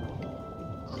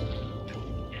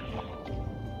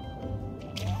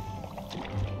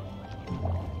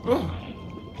 Ooh.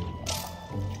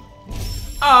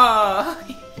 Ah,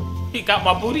 he got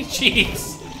my booty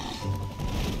cheeks.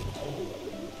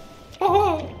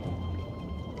 Oh.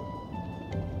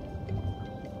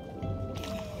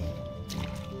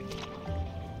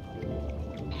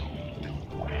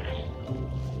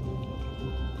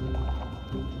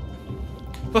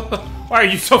 Why are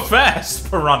you so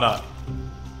fast, Piranha?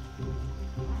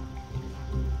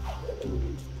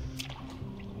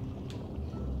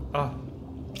 Oh.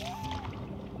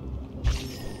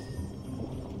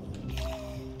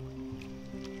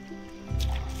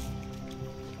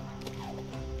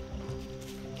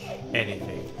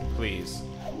 Anything, please.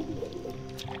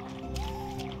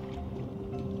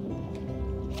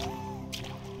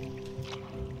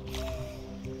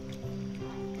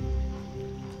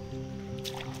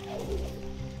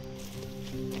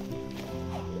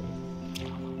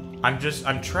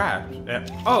 I'm trapped.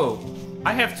 Oh,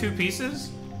 I have 2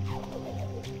 pieces?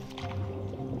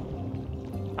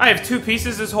 I have 2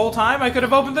 pieces this whole time? I could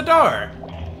have opened the door.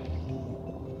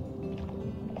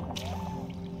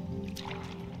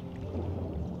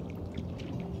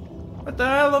 What the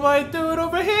hell am I doing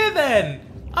over here then?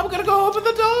 I'm gonna go open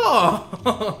the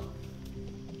door.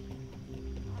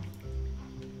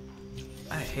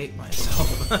 hate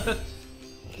myself.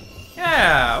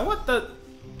 Yeah, what are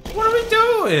we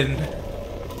doing?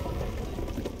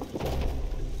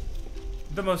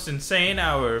 The most insane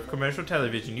hour of commercial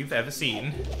television you've ever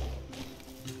seen.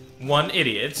 One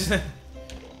idiot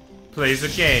plays a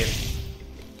game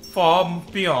far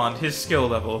beyond his skill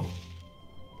level.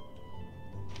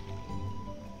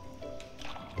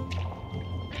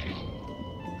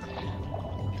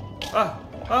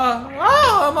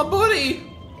 My booty!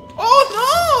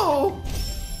 Oh no!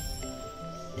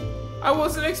 I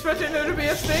wasn't expecting there to be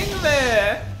a thing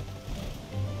there!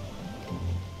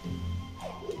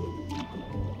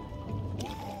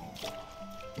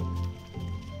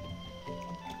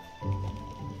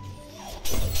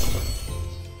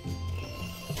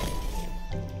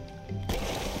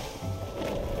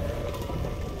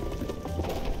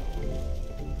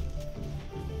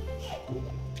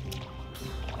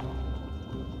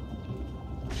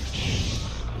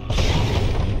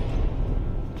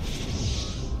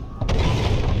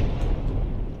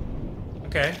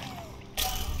 Okay.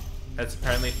 That's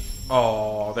apparently...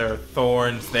 Oh, there are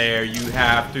thorns there. You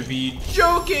have to be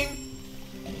joking!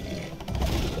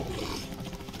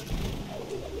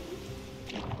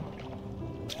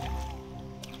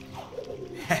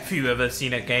 Have you ever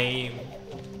seen a game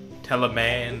tell a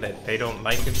man that they don't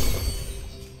like him?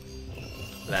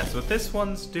 That's what this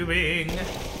one's doing.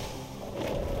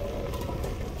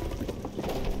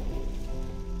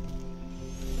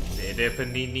 Bede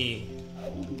panini.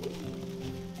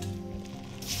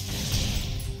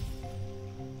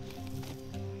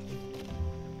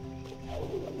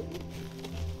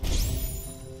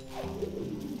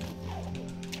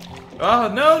 Oh,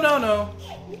 no, no, no.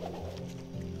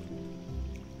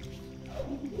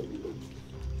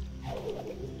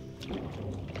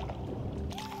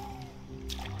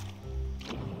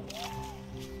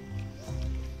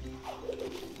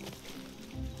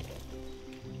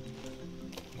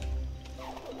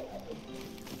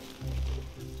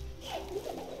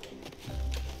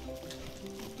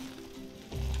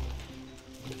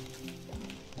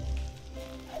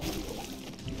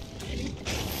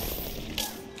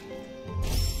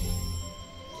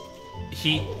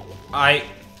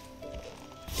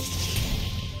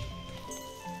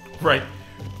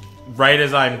 Right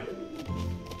as I'm...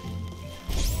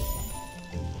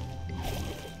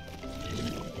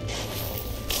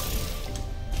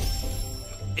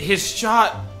 His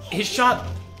shot...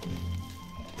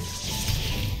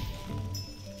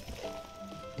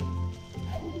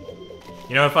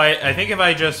 You know, I think if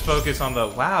I just focus on the,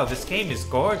 wow, this game is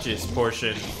gorgeous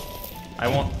portion, I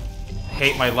won't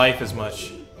hate my life as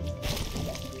much.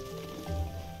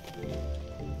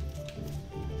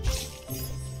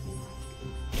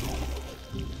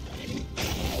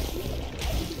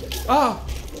 Oh!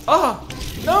 Oh!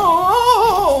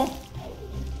 No!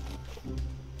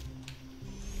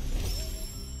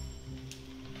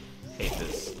 Hate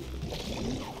this.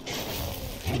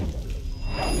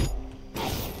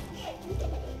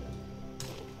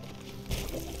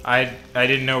 I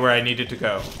didn't know where I needed to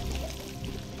go.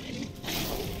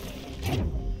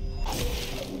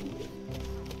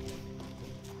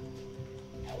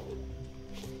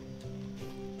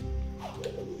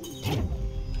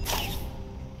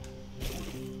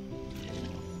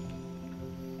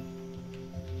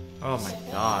 Oh my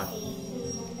god.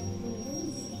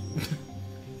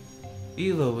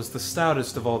 Elo was the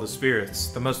stoutest of all the spirits,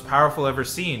 the most powerful ever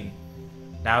seen.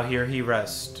 Now here he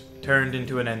rests, turned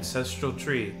into an ancestral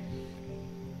tree.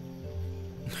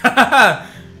 Yeah,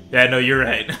 no, you're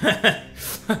right.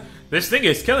 This thing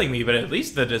is killing me, but at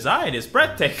least the design is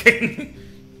breathtaking.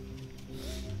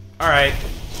 Alright,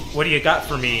 what do you got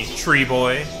for me, tree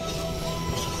boy?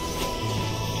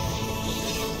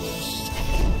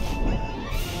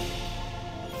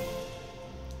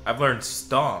 I've learned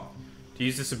Stomp. To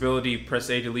use this ability, press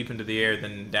A to leap into the air,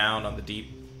 then down on the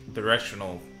deep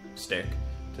directional stick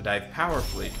to dive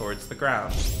powerfully towards the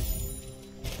ground.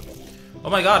 Oh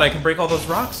my god, I can break all those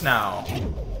rocks now!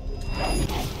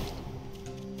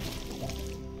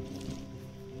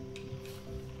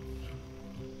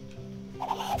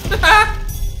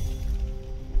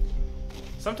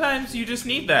 Sometimes you just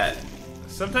need that.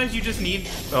 Sometimes you just need...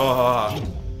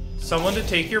 someone to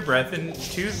take your breath in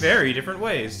two very different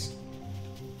ways.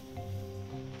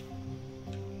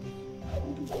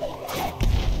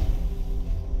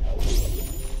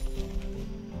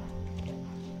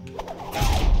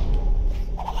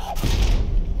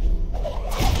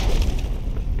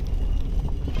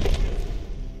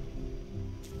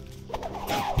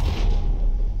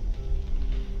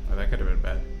 Oh, that could have been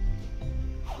bad.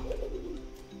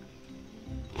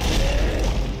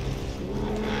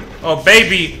 Oh,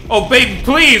 baby! Oh, baby,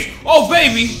 please! Oh,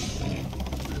 baby!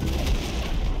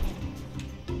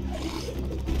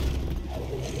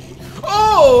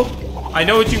 Oh! I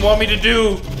know what you want me to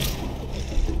do!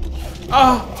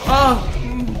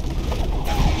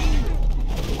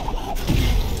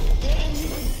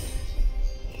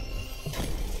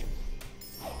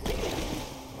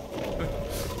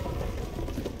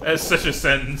 That's such a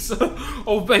sentence.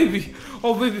 Oh, baby!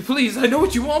 Oh, baby, please! I know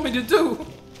what you want me to do!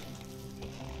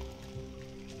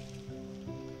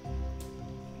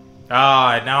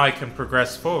 Ah, now I can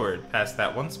progress forward past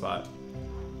that one spot.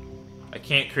 I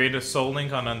can't create a soul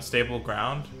link on unstable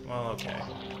ground? Well, okay.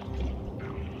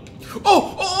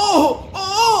 Oh! Oh!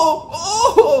 Oh!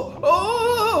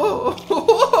 Oh! Oh!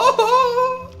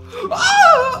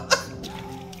 Oh!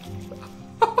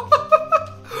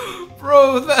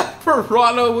 Bro, that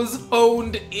piranha was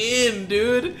honed in,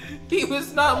 dude. He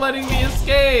was not letting me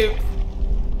escape.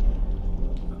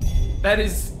 That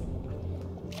is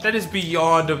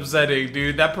beyond upsetting,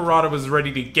 dude. That piranha was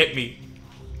ready to get me.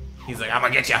 He's like, I'm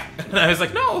gonna get ya. And I was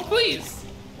like, no, please.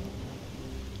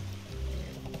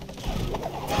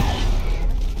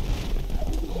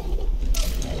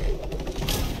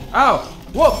 Ow!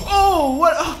 Whoa! Oh!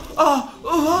 What?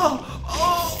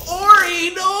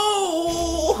 Ori,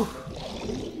 no!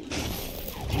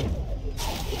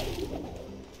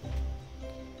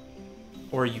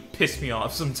 Or you piss me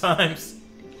off sometimes.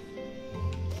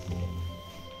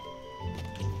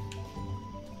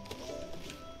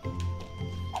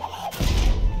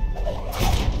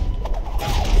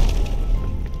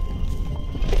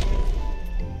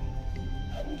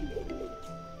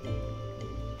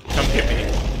 Come get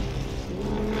me.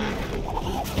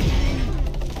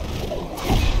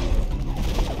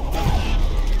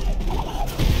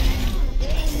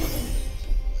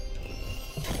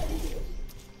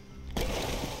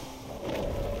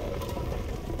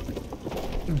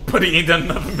 But he ain't done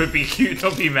nothing but be cute.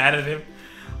 Don't be mad at him.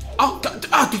 Oh,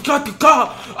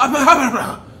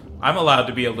 I'm allowed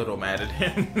to be a little mad at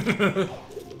him.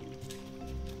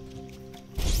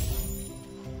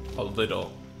 A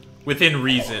little. Within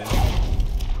reason.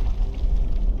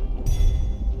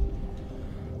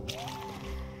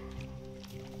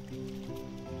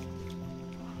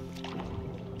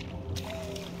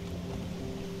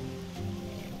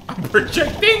 I'm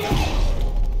projecting?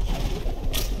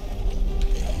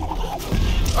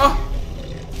 Oh!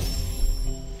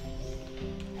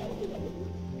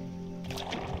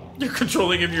 You're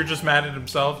controlling him, you're just mad at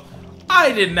himself.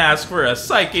 I didn't ask for a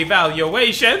psych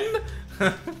evaluation!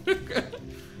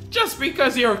 Just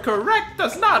because you're correct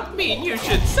does not mean you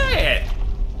should say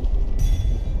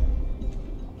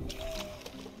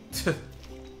it!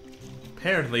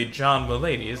 Apparently John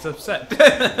Mulaney is upset.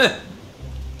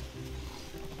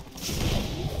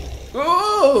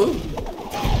 Oh!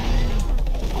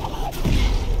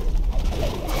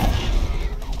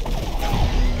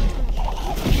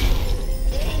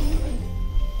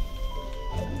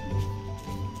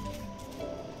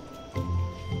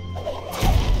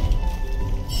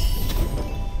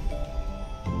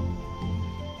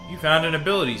 Found an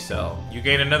ability cell. You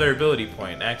gain another ability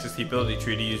point. Access the ability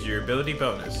tree to use your ability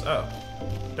bonus. Oh.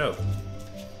 Dope.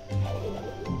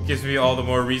 Gives me all the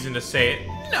more reason to say it.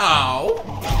 No!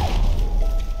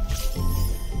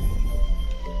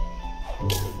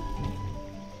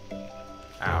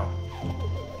 Ow.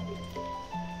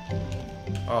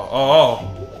 Oh.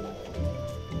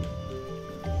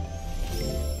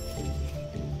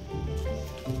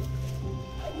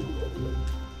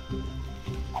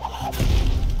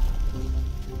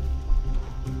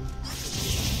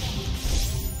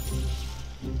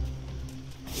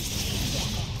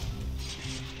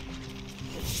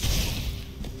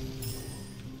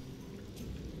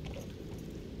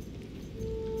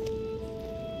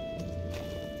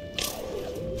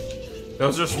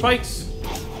 Those are spikes.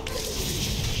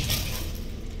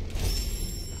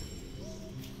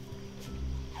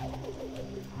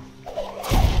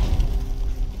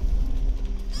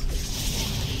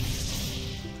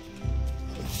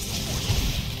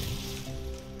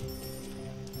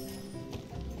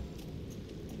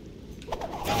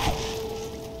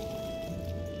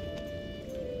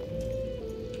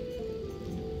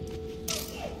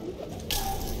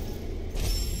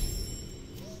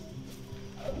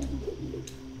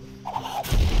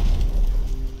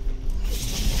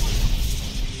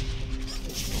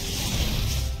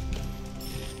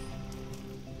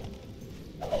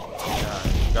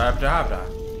 Habda.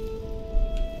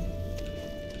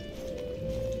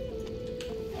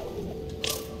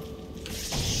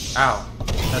 Ow.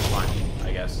 That's fine,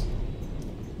 I guess.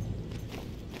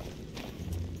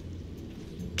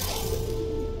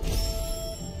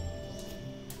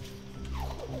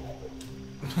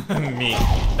 Me.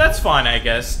 That's fine, I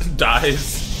guess.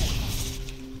 Dies.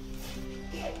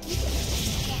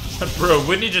 Bro,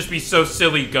 wouldn't it just be so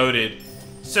silly goated?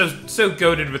 So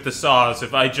goated with the saws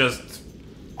if I just...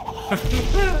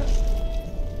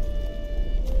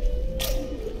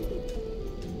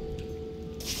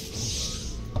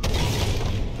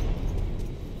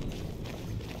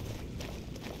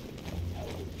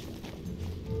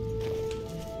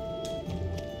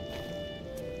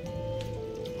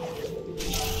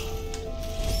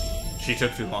 She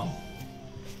took too long.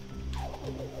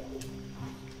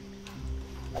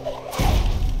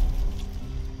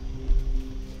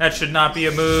 That should not be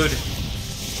a mood.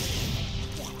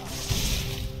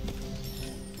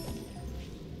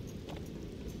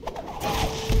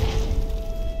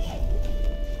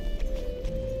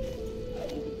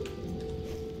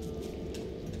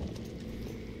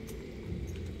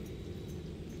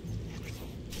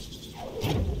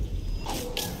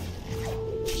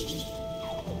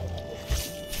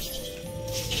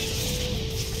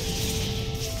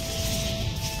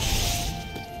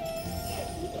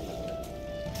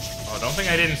 Don't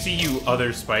think I didn't see you,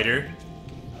 other spider.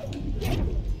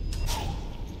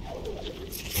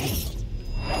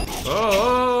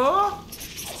 Oh!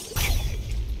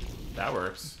 That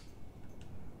works.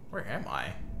 Where am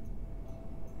I?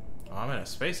 Oh, I'm in a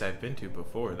space I've been to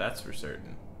before, that's for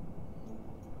certain.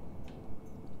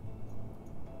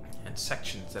 And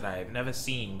sections that I have never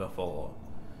seen before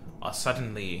are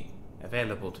suddenly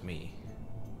available to me.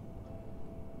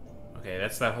 Okay,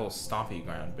 that's that whole stompy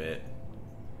ground bit.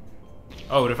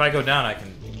 Oh, but if I go down,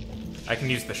 I can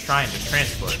use the shrine to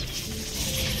transport.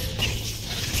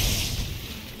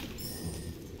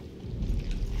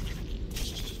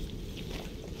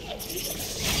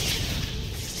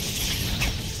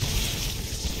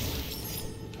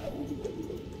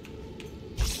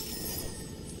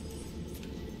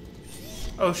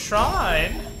 Oh,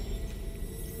 shrine!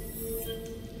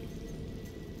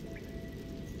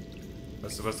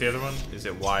 What's the other one? Is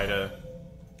it Y to...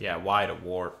 Yeah, Y to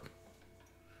warp.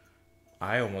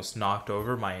 I almost knocked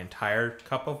over my entire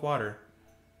cup of water.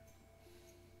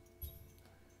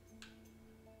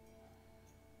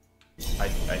 I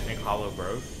think Hollow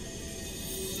Grove.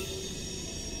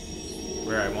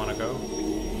 Where I want to go.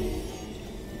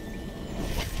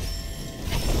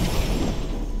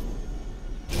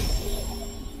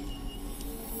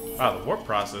 Wow, the warp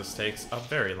process takes a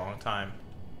very long time.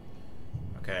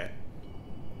 Okay.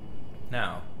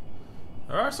 Now,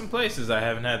 there are some places I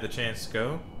haven't had the chance to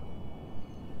go.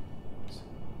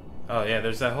 Oh yeah,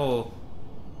 there's that whole...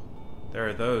 There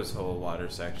are those whole water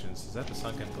sections. Is that the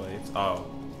Sunken Glades? Oh.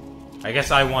 I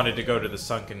guess I wanted to go to the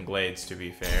Sunken Glades, to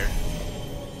be fair.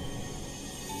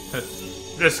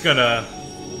 Just gonna...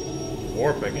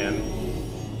 warp again.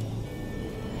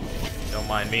 Don't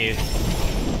mind me.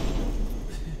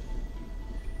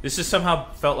 This has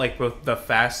somehow felt like both the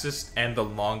fastest and the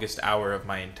longest hour of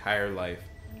my entire life.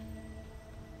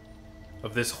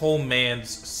 Of this whole man's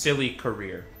silly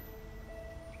career.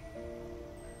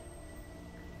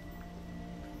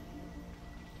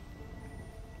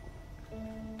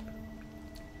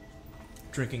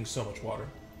 Drinking so much water.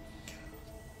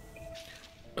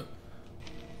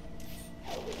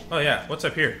 Oh yeah, what's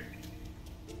up here?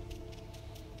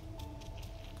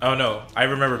 Oh no, I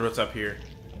remembered what's up here.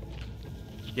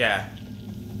 Yeah.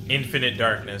 Infinite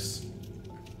darkness.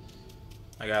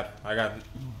 I got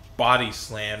body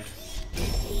slammed.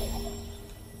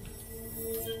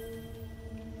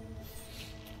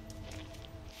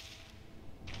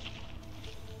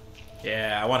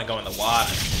 Yeah, I want to go in the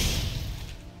water.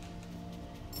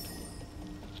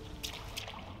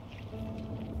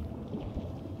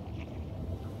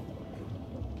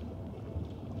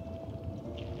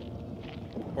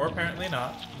 Or apparently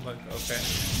not. Like, okay.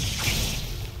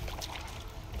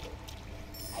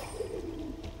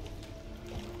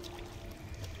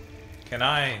 Can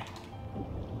I...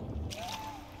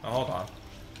 Oh, hold on.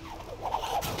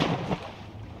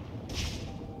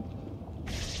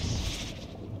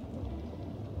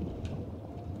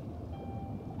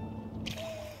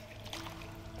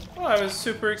 Well, I was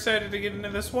super excited to get into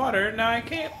this water. Now I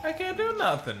can't do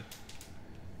nothing.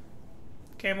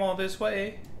 Came all this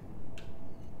way.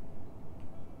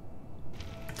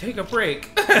 Take a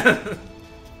break. Oh,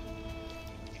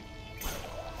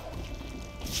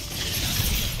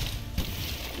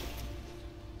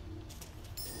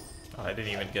 I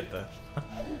didn't even get the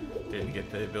didn't get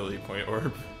the ability point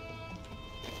orb.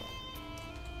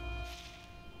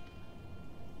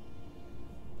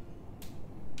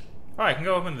 Oh, I can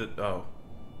go up in the... Oh.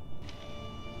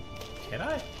 Can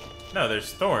I? No,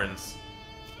 there's thorns.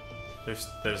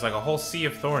 There's like a whole sea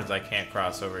of thorns I can't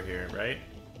cross over here, right?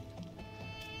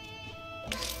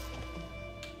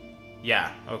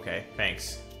 Yeah, okay,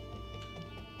 thanks.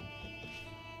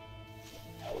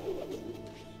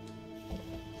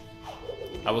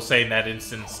 I will say in that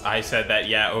instance, I said that,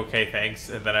 yeah, okay, thanks,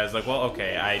 and then I was like, well,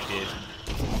 okay, I did.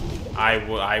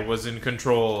 I was in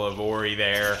control of Ori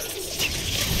there.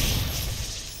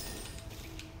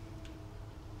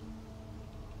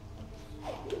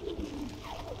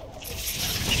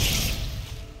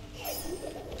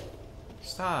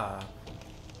 Stop.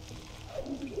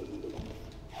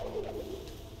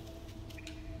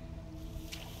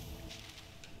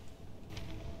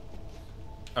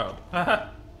 Oh.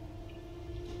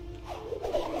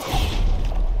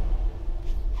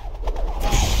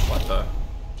 What the?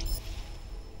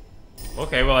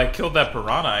 Okay, well, I killed that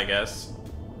piranha, I guess.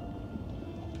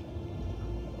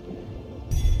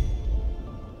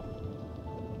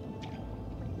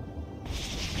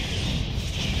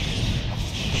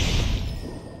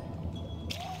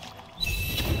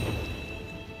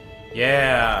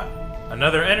 Yeah!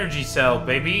 Another energy cell,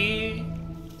 baby!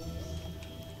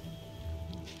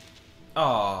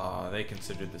 Aw, they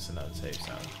considered this an unsafe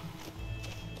zone.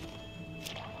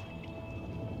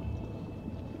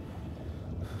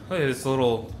 Look at this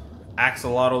little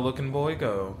axolotl looking boy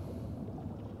go.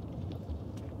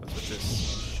 What's with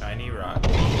this shiny rock?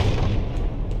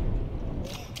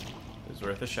 It's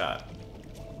worth a shot.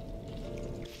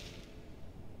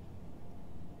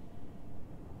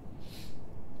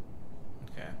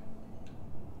 Okay.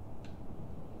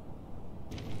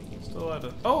 Still out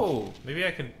of. Oh! Maybe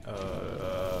I can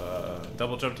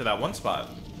double jump to that one spot.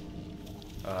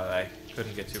 I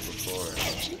couldn't get to before.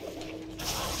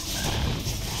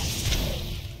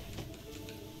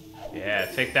 Yeah,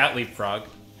 take that, leapfrog.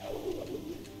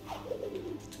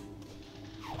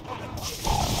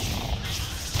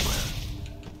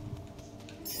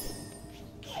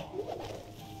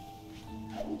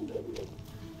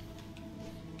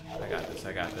 I got this,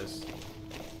 I got this.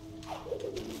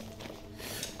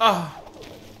 Ah!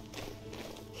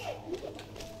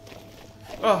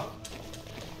 Oh!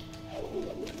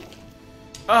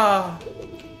 Ah!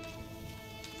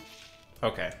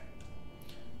 Okay.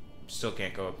 Still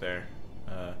can't go up there.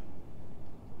 I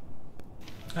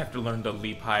have to learn to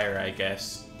leap higher, I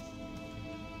guess.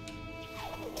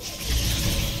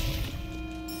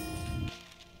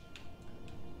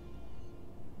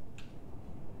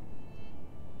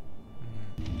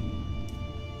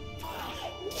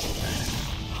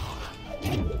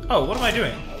 Oh, what am I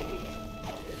doing?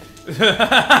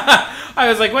 I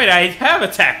was like, wait, I have a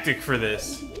tactic for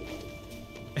this.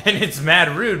 And it's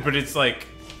mad rude, but it's like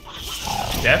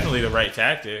definitely the right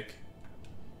tactic.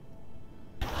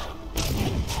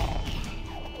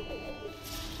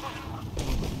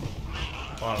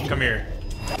 Come on, come here.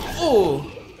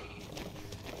 Oh!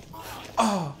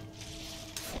 Oh!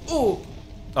 Oh!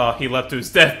 Oh, he leapt to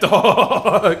his death,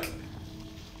 dog!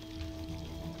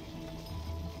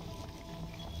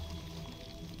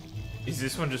 Is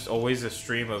this one just always a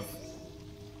stream of...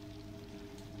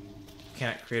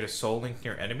 Can't create a soul link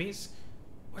near enemies?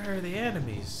 Where are the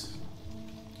enemies?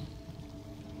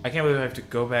 I can't believe I have to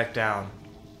go back down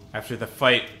after the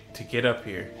fight to get up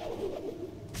here.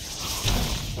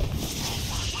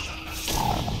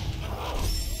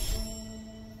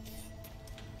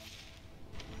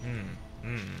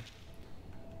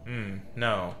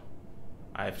 No.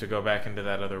 I have to go back into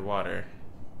that other water.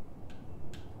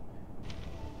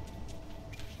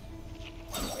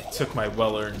 It took my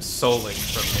well-earned soul link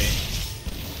from me.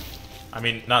 I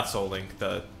mean, not soul link,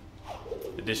 the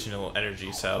additional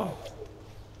energy cell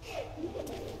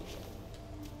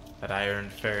that I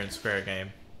earned fair and square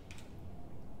game.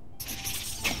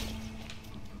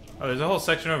 Oh, there's a whole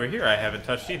section over here I haven't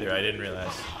touched either, I didn't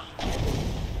realize.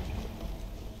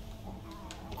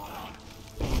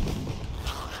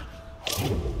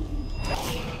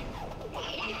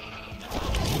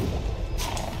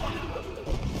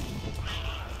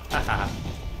 Haha.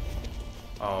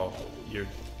 Oh, you're...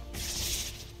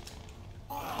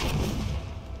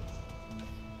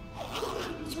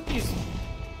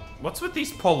 What's with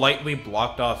these politely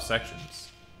blocked off sections?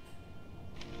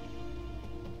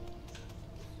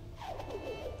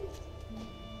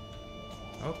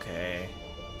 Okay.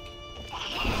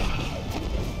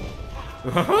 Oh,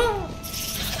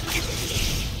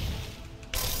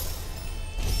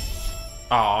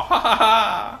 ha ha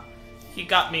ha! He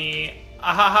got me!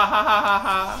 Ah ha ha ha ha ha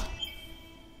ha!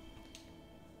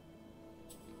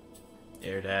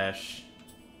 Air dash.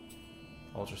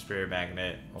 Ultra Spirit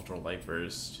Magnet. Ultra Light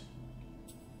Burst.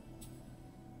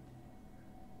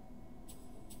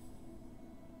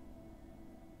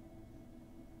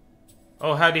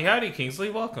 Oh, howdy howdy,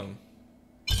 Kingsley. Welcome.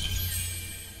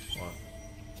 What?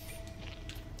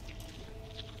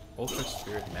 Ultra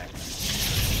Spirit Magnet.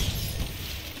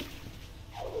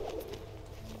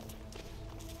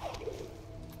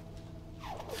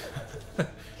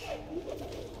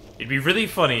 It'd be really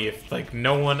funny if, like,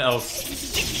 no one else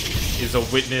is a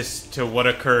witness to what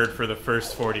occurred for the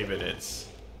first 40 minutes.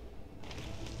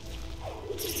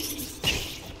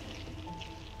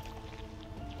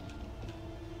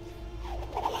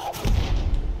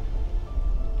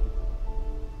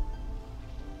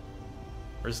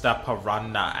 Where's that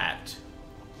piranha at?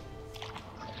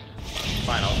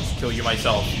 Fine, I'll just kill you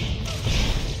myself.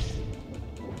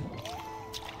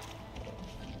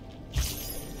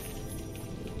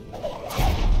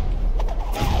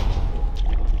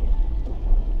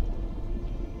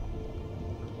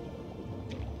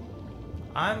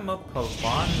 I'm a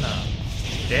piranha.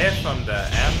 They're from the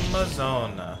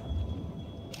Amazon.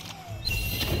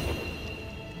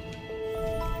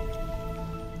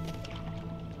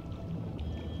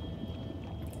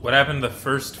 What happened the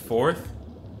first fourth?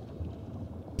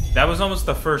 That was almost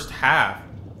the first half.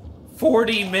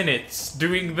 40 minutes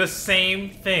doing the same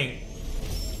thing.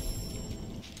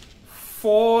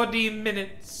 40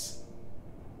 minutes.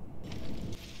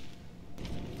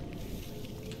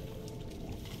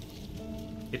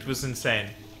 It was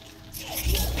insane.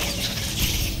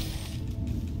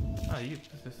 Oh, you,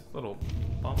 this little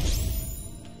bump.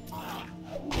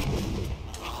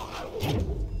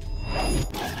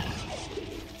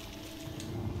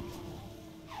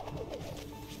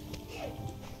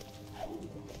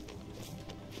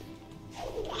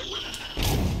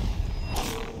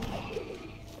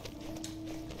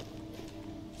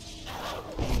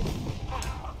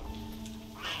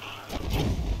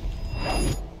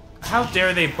 How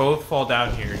dare they both fall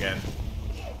down here again?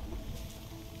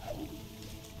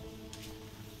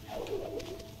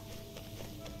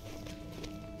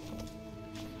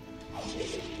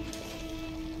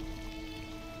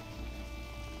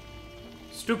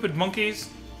 Stupid monkeys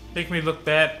make me look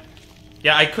bad.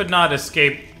 Yeah, I could not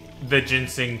escape the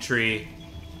ginseng tree.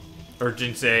 Or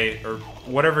jinsei, or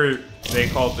whatever they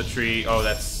called the tree. Oh,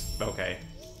 that's okay.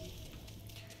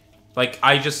 Like,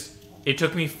 it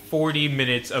took me 40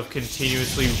 minutes of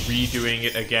continuously redoing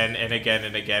it again and again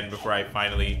and again before I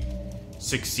finally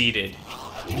succeeded.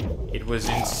 It was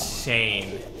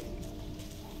insane.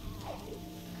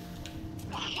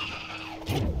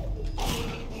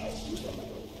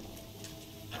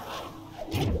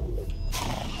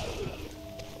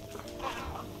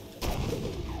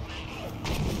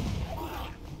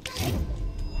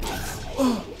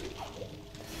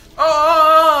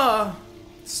 Ah!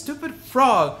 Stupid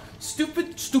frog.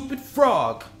 Stupid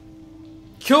frog.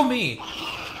 Kill me.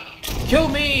 Kill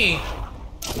me.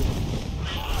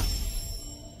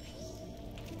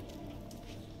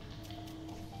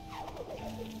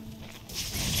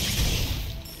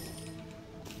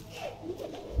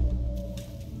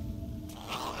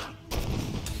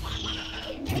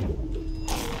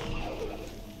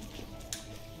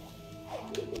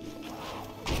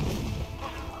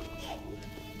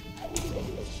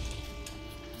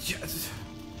 Yes.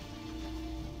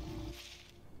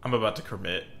 I'm about to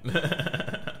commit.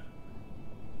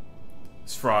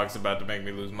 This frog's about to make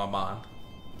me lose my mind.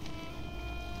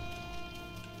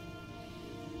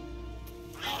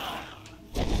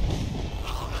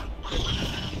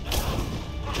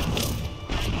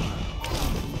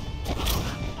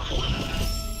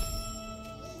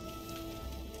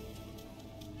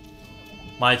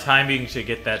 My timing to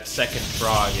get that second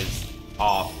frog is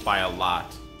off by a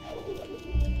lot.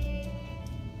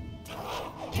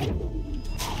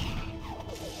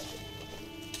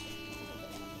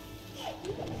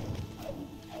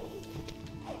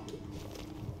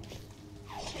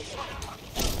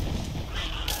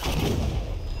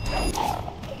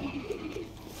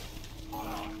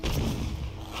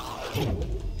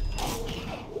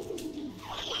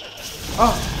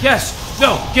 Oh, yes!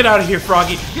 No! Get out of here,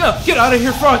 Froggy! Yeah, get out of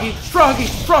here, Froggy! Froggy!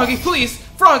 Froggy, please!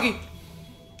 Froggy!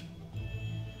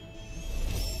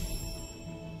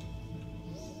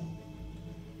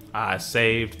 I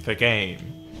saved the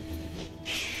game.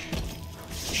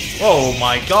 Oh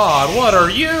my god, what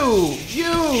are you?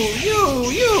 You!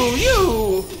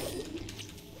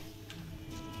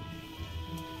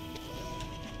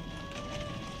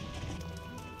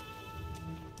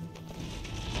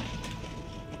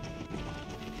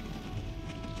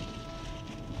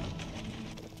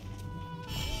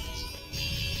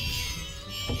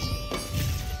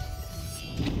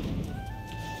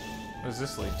 What does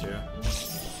this lead to?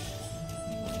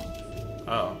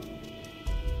 Oh.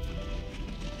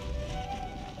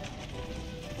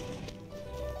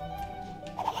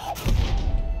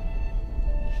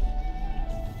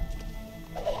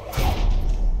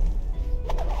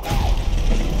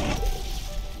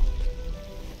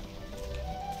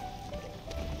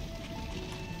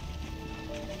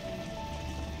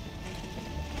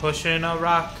 Pushing a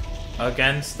rock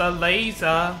against the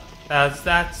laser.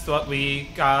 That's what we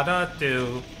gotta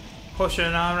do. Pushing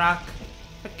a rock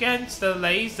against the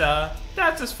laser.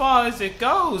 That's as far as it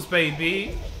goes,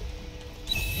 baby.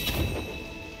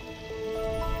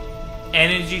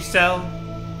 Energy cell.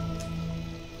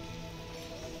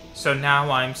 So now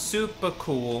I'm super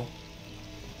cool.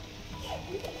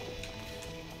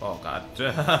 Oh god.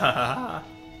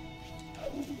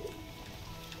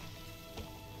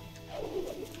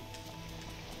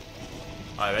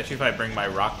 I bet you if I bring my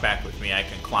rock back with me, I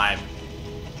can climb.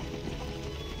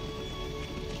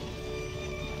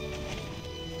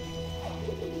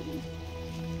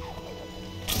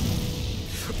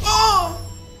 Oh!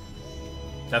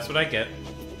 That's what I get.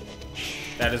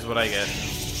 That is what I get.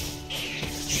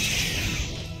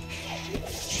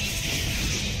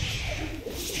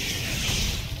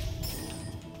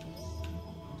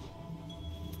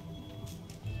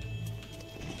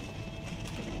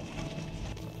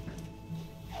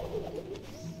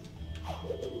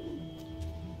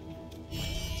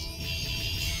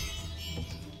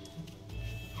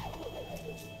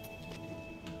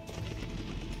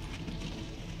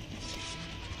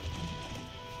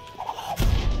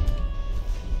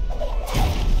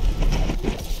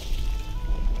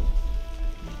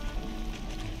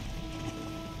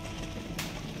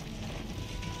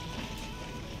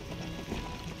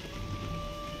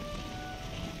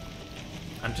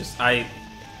 I...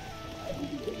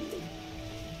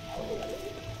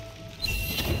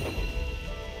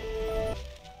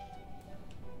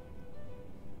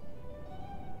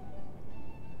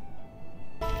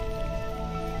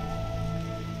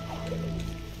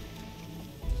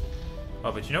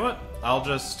 Oh, but you know what? I'll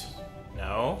just...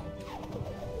 No.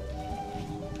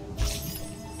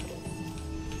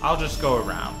 I'll just go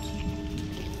around.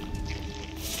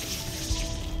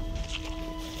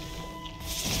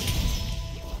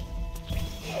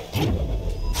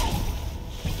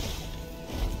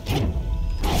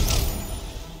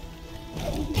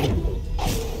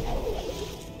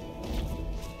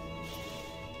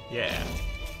 Yeah.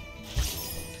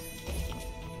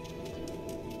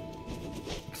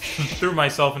 Threw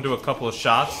myself into a couple of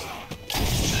shots,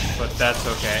 but that's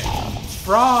okay.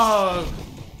 Frog!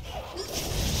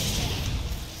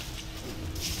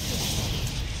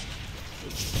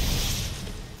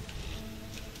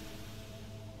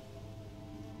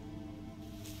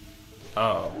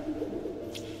 Oh.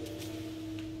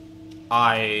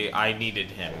 I needed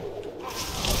him.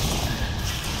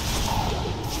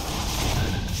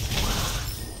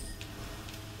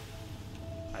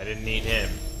 I didn't need him.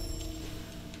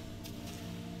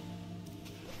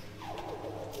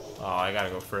 Oh, I gotta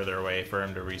go further away for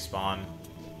him to respawn.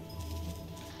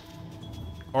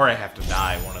 Or I have to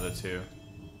die, one of the two.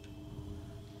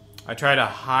 I tried a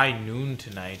high noon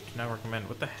tonight. Do not recommend.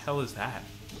 What the hell is that?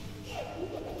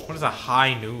 What is a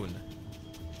high noon?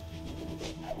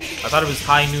 I thought it was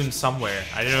high noon somewhere.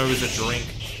 I didn't know it was a drink.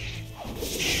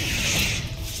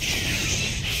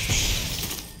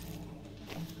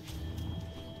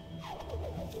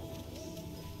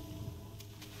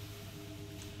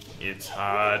 It's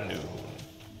high noon.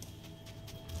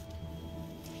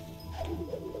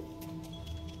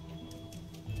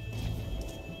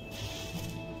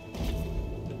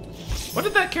 What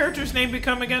did that character's name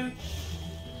become again?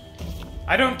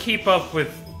 I don't keep up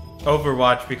with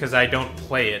Overwatch because I don't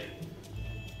play it.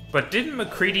 But didn't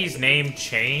McCready's name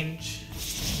change?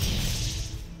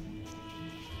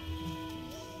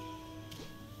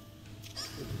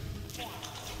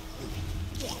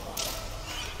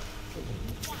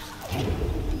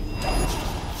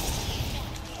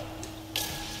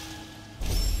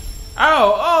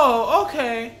 Oh,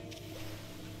 okay.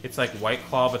 It's like White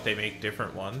Claw, but they make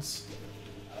different ones.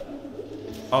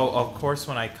 Oh, of course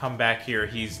when I come back here,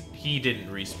 he didn't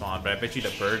respawn, but I bet you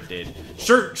the bird did.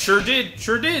 Sure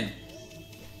did!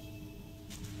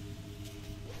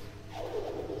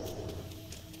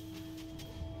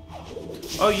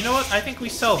 Oh, you know what? I think we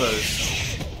sell those.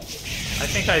 I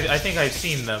think I've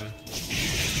seen them.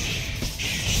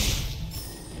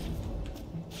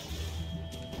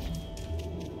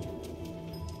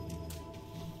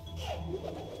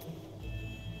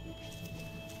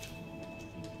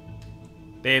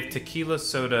 They have tequila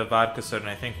soda, vodka soda,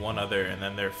 and I think one other, and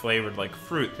then they're flavored like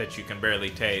fruit that you can barely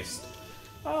taste.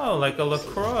 Oh, like a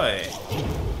LaCroix.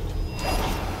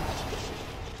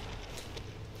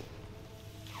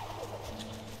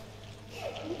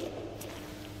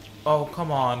 Oh,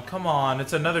 come on.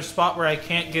 It's another spot where I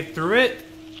can't get through it?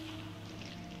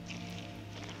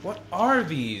 What are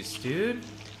these, dude?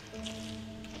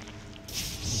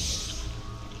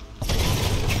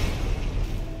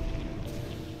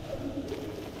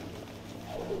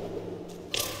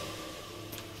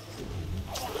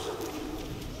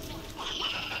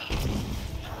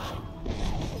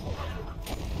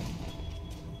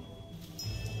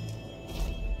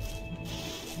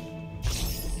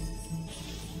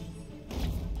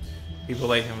 People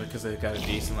like him because they've got a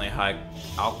decently high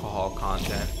alcohol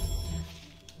content.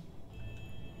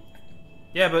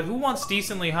 Yeah, but who wants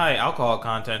decently high alcohol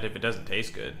content if it doesn't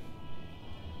taste good?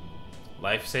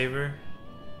 Lifesaver?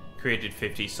 Created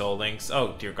 50 soul links.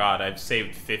 Oh, dear God, I've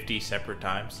saved 50 separate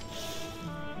times.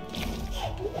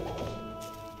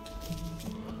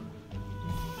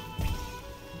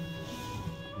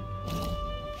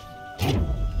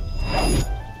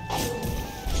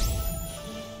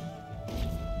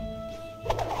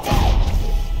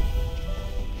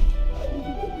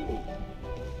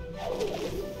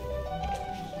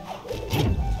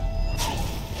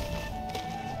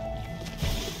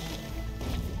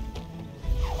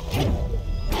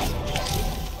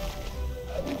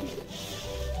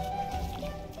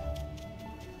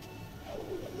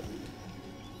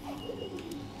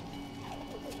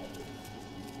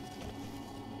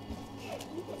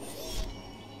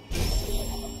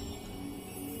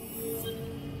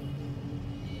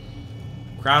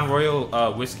 Crown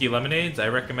Royal whiskey lemonades. I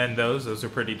recommend those. Those are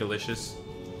pretty delicious.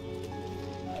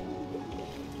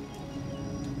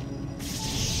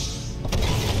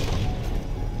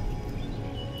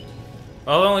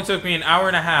 Well, it only took me an hour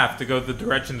and a half to go the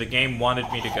direction the game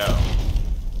wanted me to go.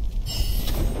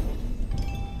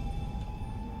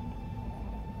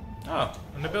 Oh,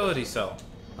 an ability cell.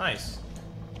 Nice.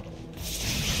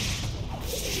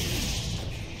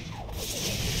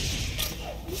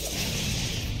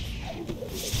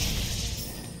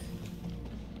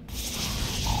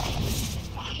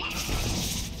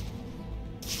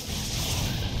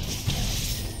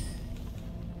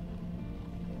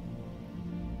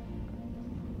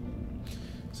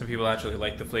 Some people actually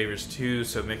like the flavors too,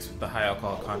 so mixed with the high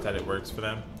alcohol content, it works for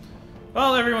them.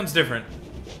 Well, everyone's different.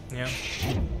 Yeah.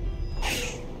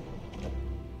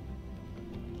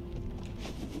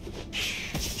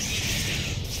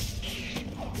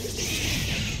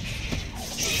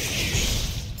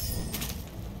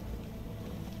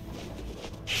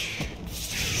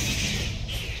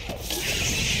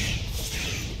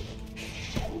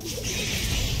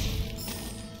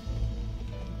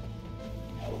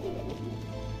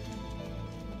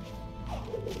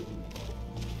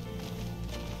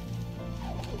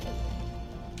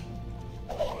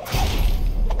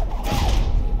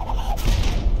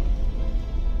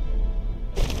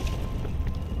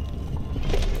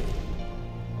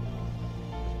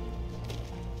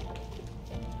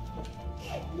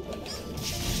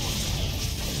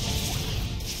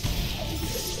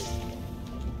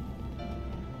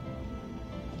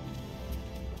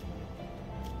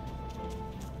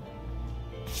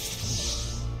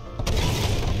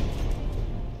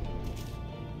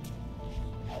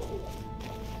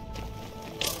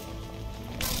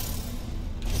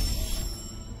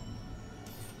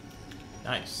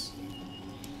 Nice.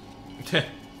 I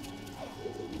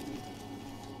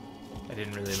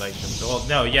didn't really like them. Well,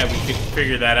 no, yeah, we could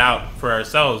figure that out for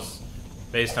ourselves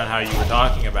based on how you were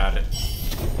talking about it.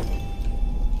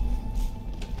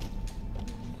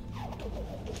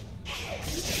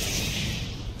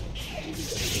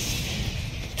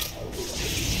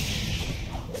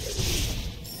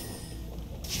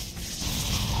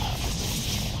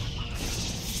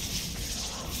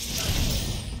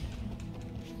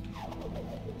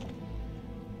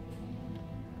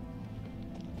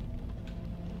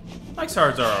 Mike's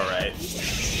hards are alright.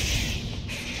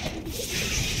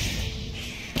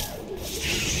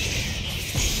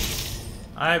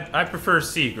 I prefer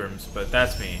Seagram's, but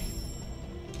that's me.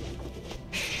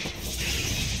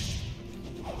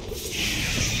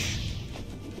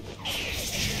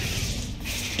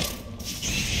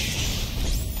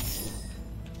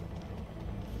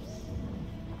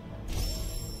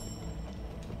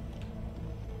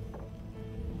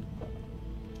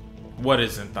 What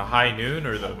isn't? The high noon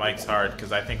or the Mike's hard?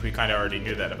 Because I think we kind of already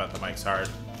knew that about the Mike's hard.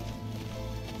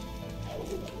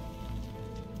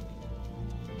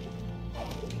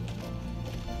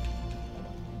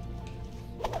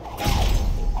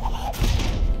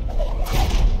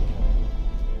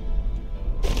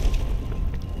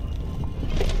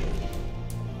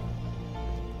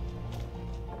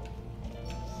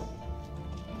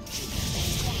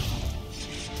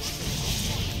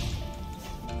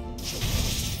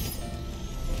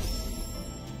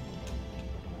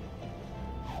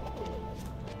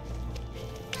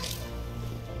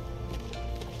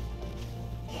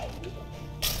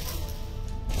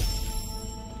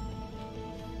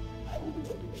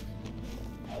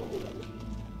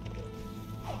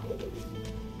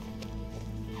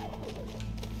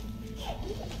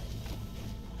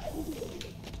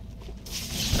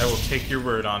 I will take your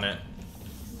word on it.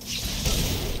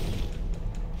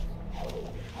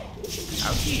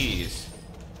 Ouchies.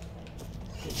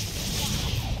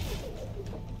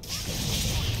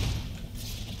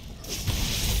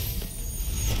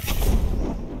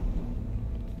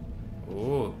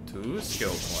 skill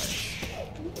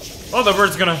points. Oh, the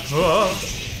bird's gonna...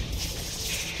 Oh.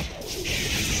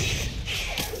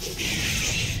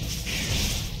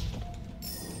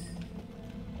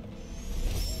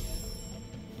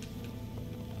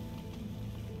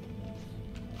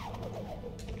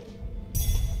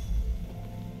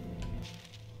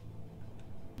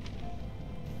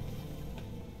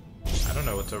 I don't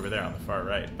know what's over there on the far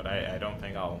right, but I don't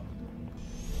think I'll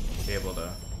be able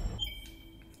to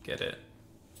get it.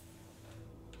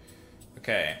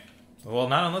 Okay. Well,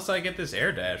 not unless I get this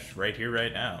air dash right here,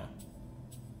 right now.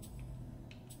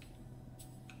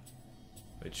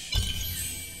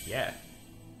 Which, yeah.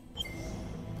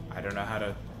 I don't know how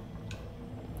to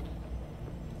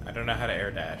air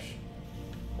dash.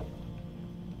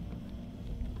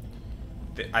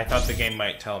 I thought the game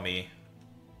might tell me.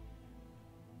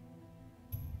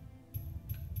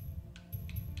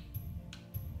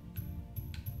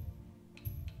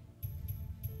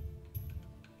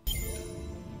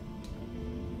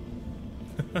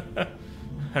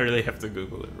 I really have to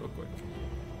Google it real quick.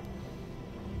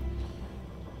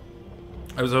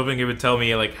 I was hoping it would tell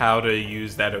me like how to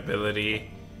use that ability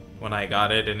when I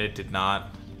got it, and it did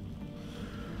not.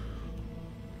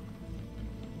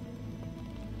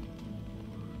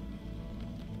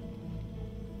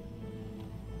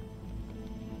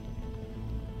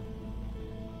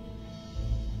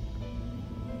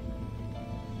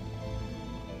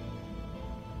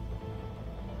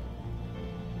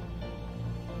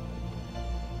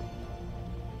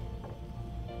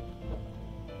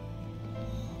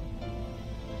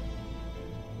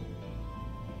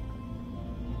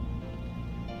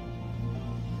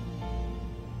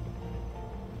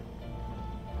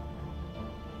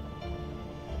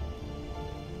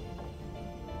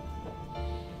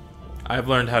 I've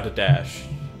learned how to dash.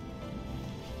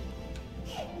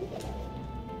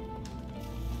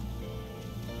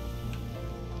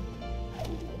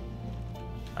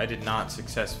 I did not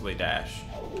successfully dash.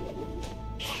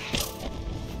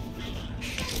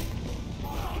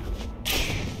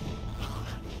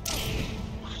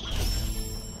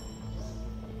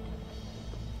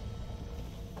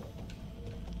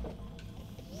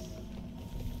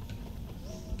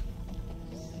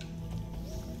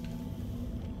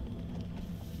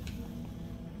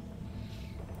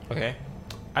 Okay.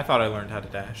 I thought I learned how to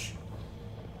dash.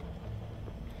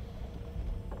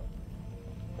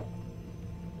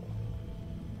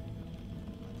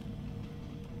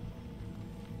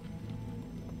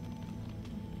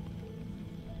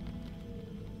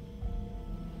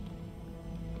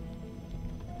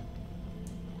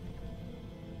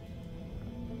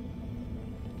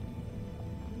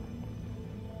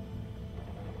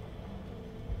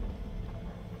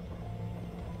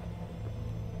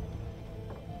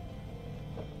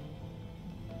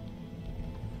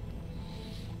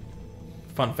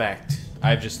 Fun fact,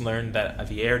 I've just learned that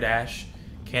the air dash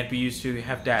can't be used to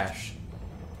have dash,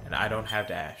 and I don't have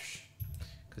dash.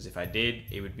 Because if I did,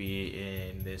 it would be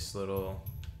in this little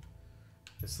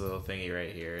thingy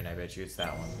right here, and I bet you it's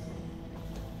that one.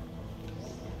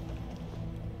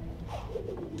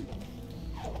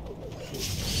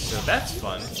 So that's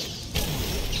fun.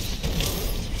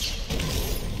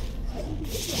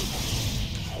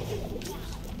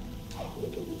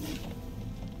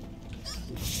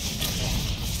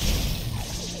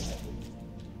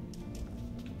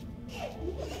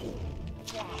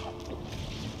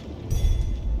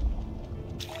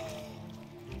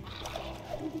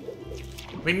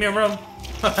 Leave me alone.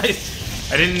 I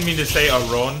didn't mean to say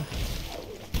Aron.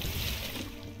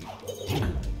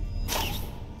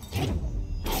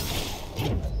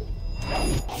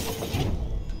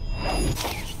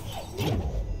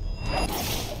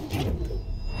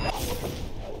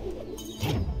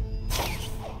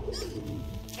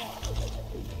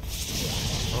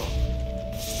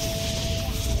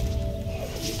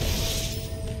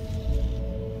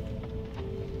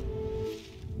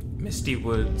 Misty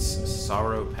Woods,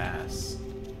 Sorrow Pass.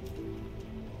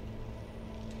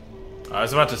 I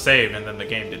was about to save, and then the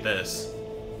game did this.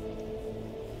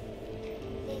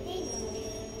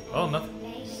 Oh,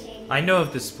 nothing. I know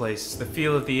of this place, the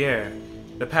feel of the air.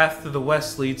 The path to the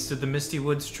west leads to the Misty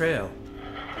Woods Trail.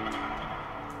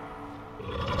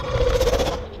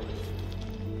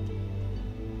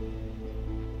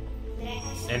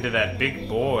 Into that big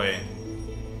boy.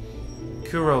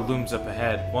 Kuro looms up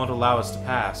ahead, won't allow us to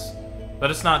pass. Let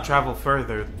us not travel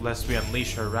further, lest we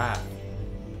unleash her wrath.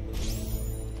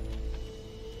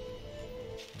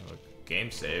 Oh,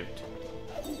 game saved.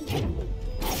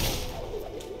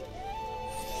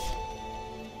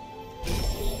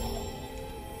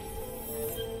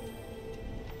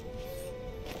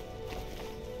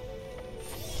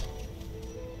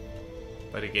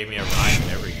 But it gave me a rhyme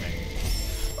and everything.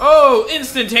 Oh,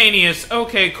 instantaneous!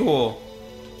 Okay, cool.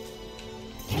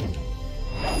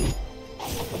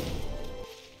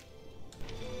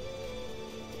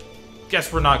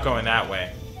 Guess we're not going that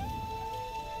way.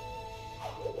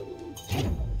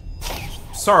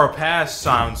 Sorrow Pass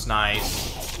sounds nice.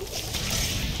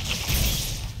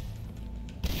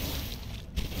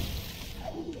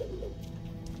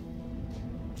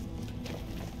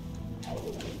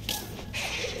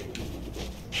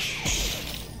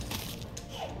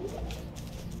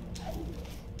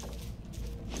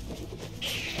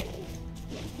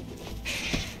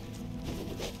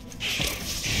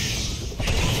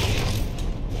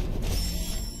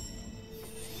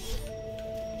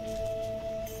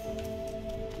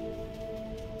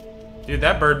 Dude,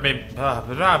 that bird made... Ah,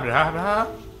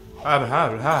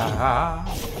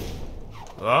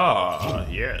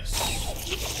 yes.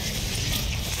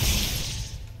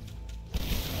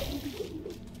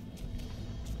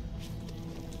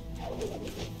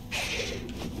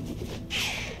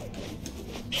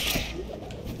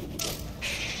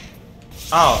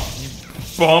 Oh, you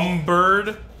bum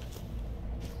bird.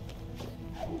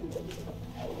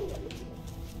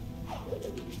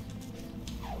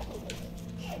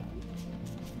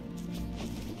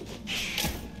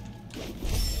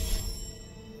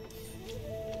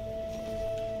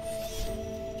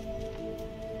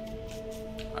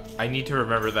 I need to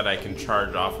remember that I can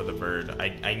charge off of the bird.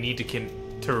 I need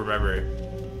to remember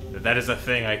that that is a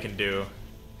thing I can do.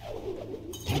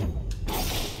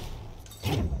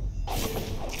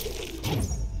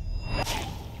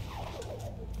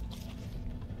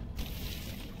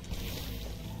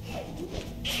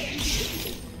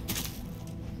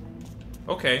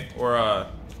 Okay, or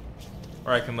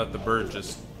I can let the bird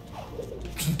just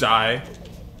die.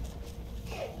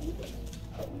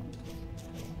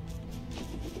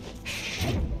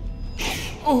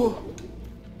 Oh.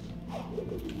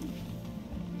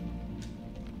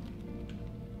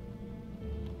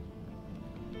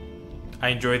 I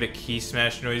enjoy the key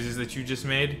smash noises that you just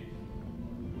made.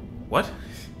 What?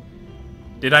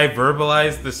 Did I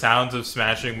verbalize the sounds of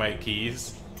smashing my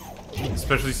keys?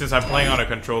 Especially since I'm playing on a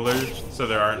controller, so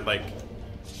there aren't, like,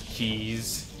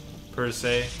 keys, per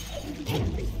se.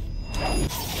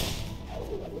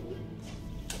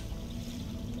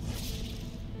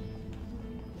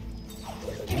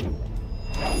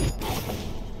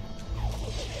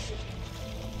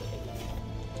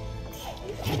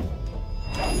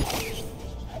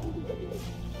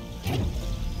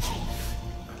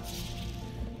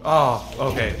 Oh,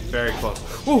 okay, very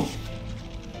close. Ooh!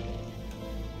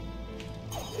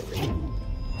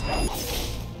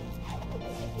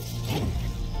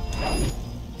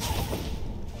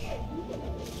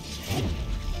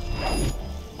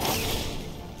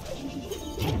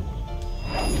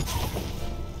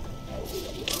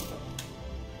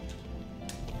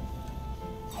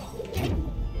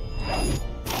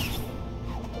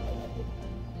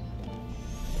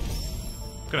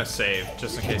 I'm gonna save,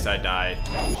 just in case I die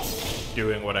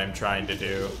doing what I'm trying to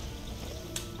do.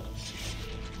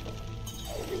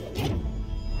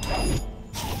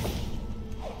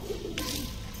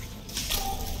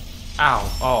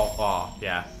 Ow. Oh,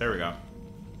 yeah, there we go.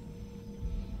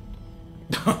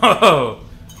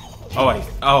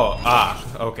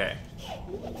 Okay.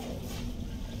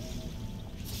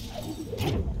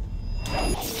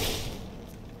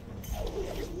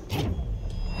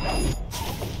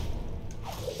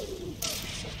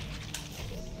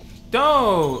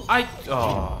 No,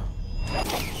 oh.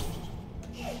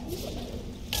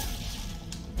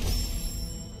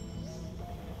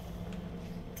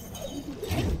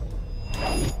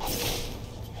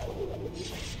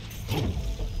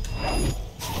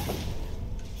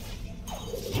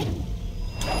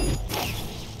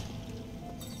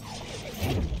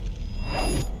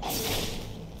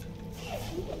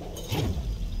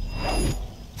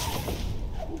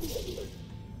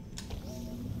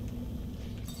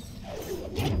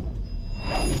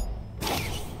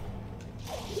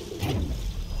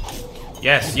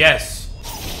 Yes, yes.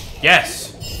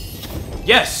 Yes.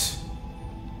 Yes.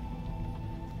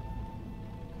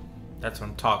 That's what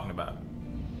I'm talking about.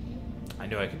 I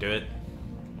knew I could do it.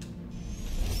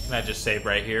 Can I just save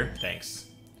right here? Thanks.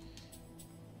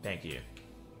 Thank you.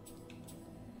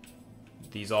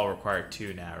 These all require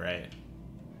 2 now, right?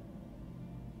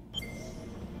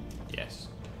 Yes.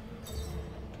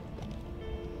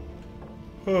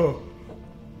 Oh.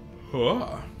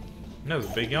 Oh. That was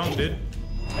a big yawn, dude.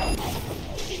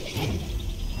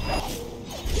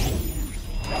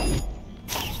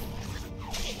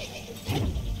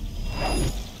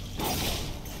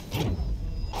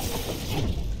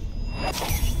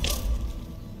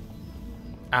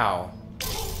 Ow.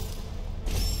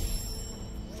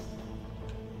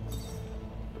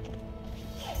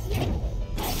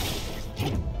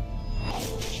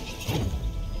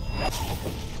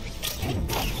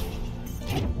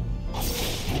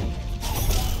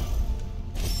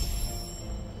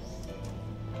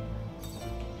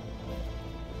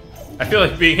 I feel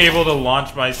like being able to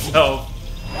launch myself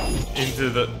into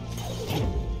the...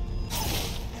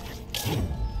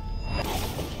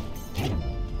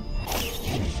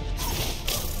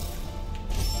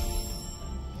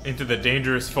 into the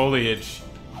dangerous foliage,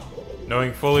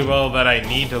 knowing fully well that I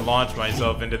need to launch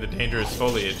myself into the dangerous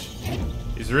foliage,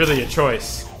 is really a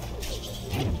choice.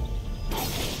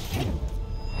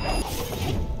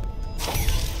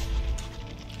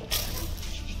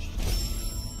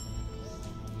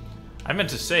 I meant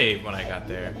to save when I got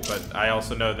there, but I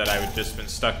also know that I would just been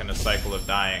stuck in a cycle of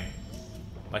dying,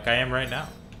 like I am right now.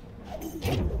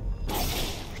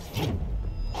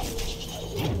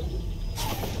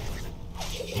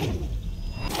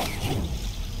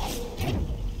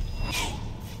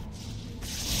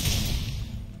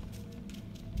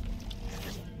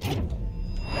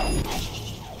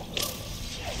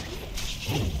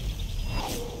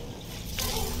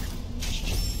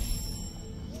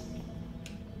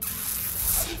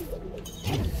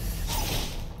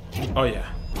 Oh yeah.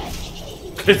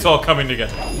 It's all coming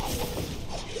together.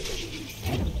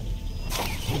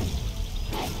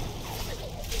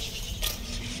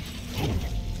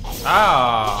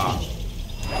 Ah.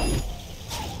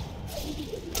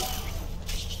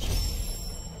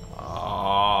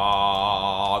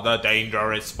 Oh, the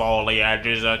dangerous foliage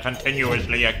is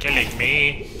continuously killing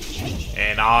me,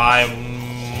 and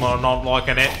I'm not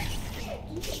liking it.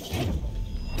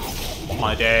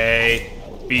 My day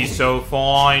be so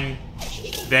fine,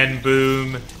 then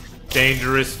boom,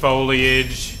 dangerous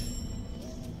foliage.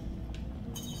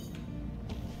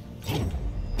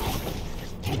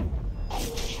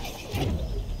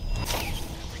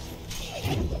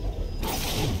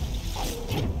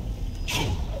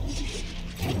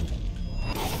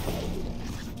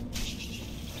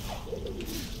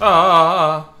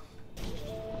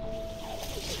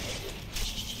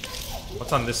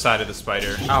 What's on this side of the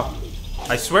spider? Ow.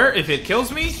 I swear, if it kills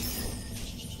me...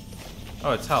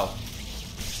 Oh, it's health.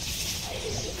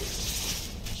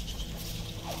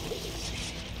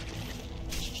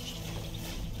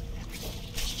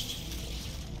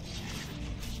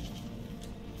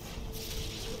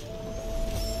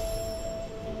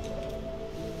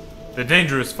 The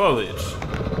dangerous foliage.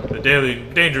 The daily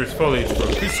dangerous foliage for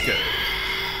Cusco.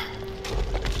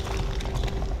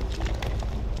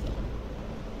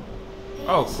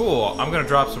 Oh, cool. I'm gonna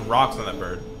drop some rocks on that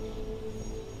bird.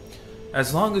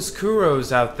 As long as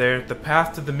Kuro's out there, the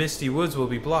path to the Misty Woods will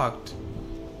be blocked.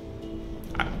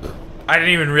 I didn't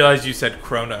even realize you said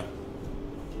Krona.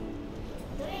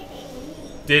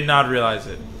 Did not realize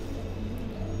it.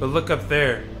 But look up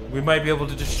there. We might be able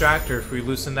to distract her if we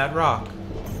loosen that rock.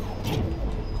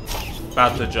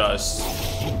 About to just...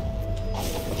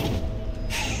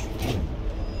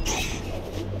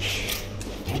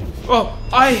 Oh,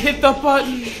 I hit the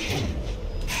button!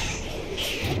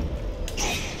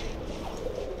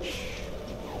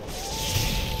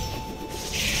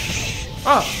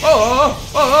 Oh!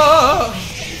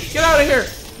 Get out of here!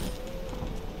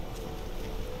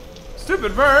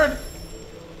 Stupid bird!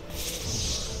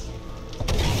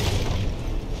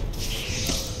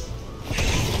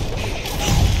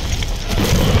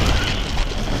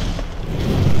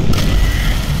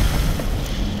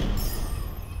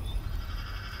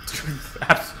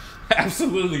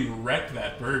 Absolutely wrecked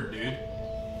that bird, dude.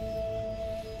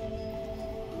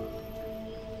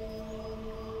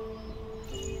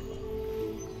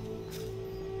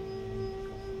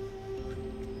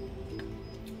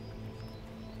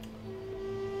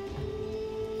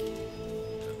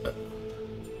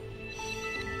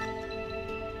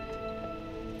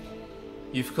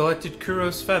 You've collected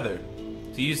Kuro's feather.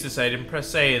 To use this item,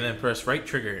 press A and then press right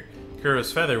trigger.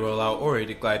 Kuro's feather will allow Ori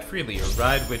to glide freely or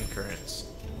ride wind currents.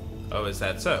 Oh, is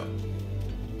that so?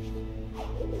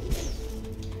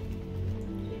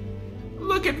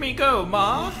 Look at me go,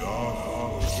 Ma!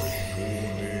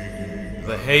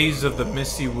 The haze of the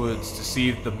misty woods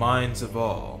deceived the minds of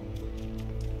all.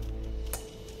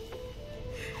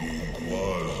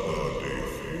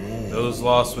 Those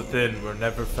lost within were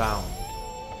never found.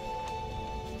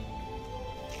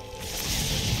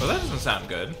 Well, that doesn't sound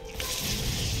good.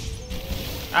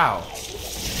 Ow.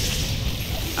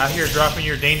 Out here dropping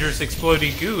your dangerous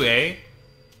exploding goo, eh?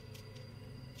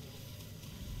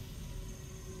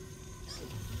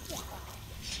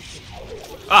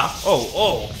 Ah!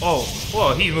 Oh!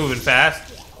 Whoa, he's moving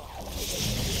fast.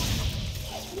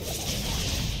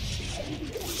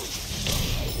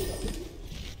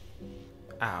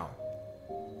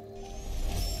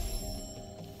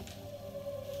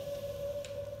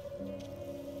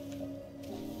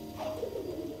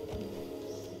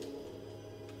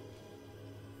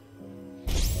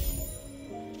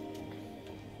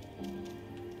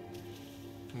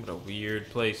 weird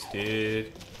place,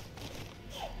 dude.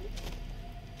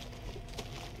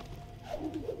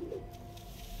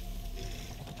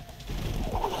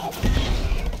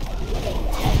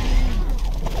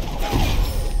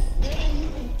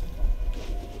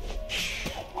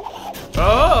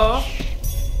 Oh!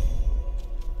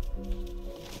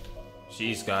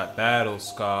 She's got battle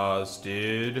scars,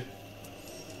 dude.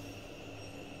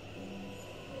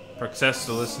 Access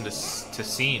to listen to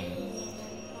scene.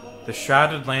 The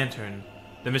shrouded lantern.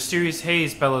 The mysterious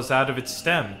haze bellows out of its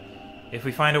stem. If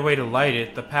we find a way to light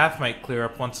it, the path might clear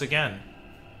up once again.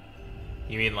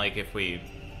 You mean like if we...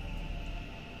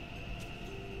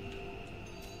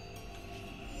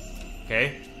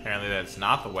 Okay, apparently that's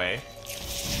not the way.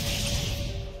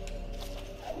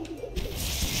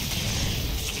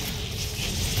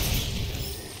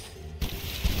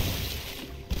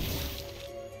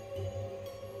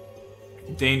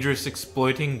 Dangerous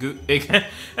exploiting goo.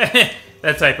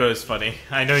 That typo is funny.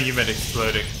 I know you meant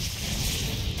exploding.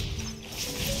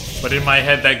 But in my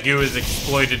head, that goo is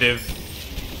exploitative.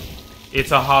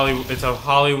 It's a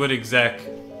Hollywood exec.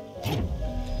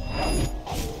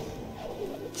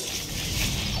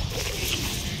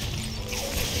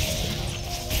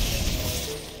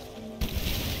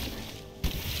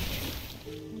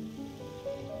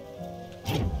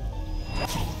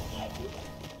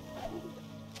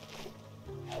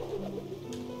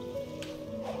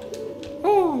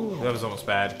 That was almost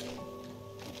bad.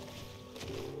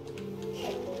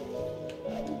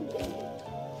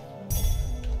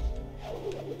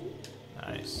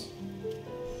 Nice.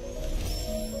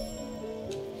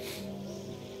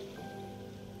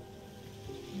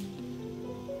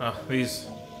 Oh, these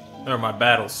are my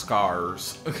battle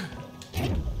scars.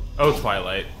 Oh,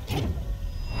 Twilight.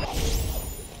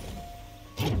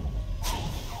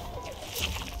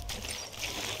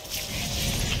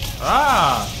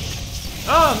 Ah!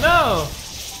 Oh no!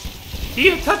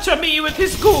 He'll touch on me with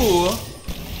his goo!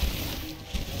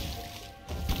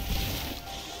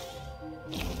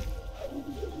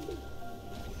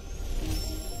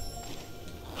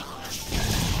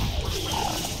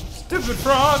 Stupid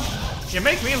frog! You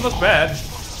make me look bad.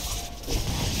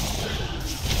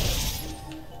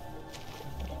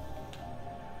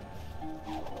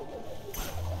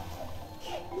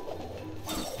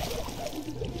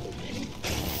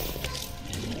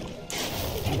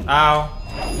 Ow.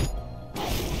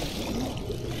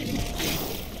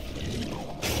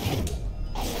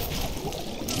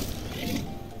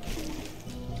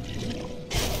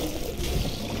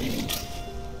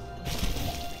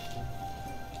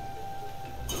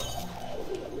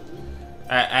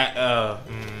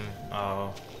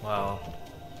 Oh, well.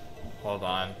 Hold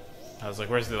on. I was like,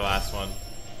 where's the last one?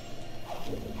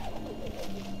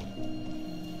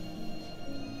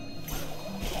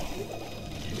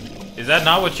 Is that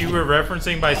not what you were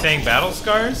referencing by saying battle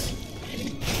scars?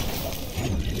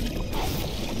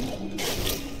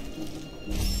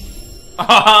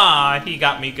 Ah, he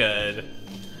got me good.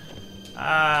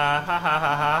 Ah, ha ha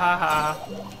ha ha ha ha.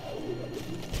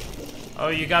 Oh,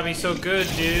 you got me so good,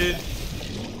 dude.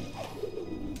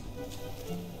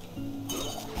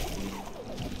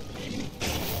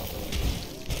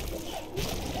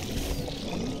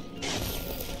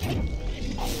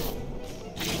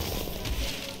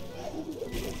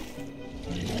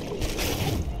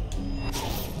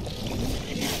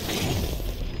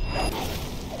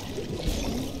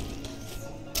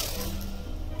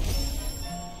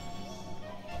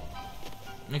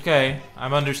 Okay,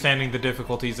 I'm understanding the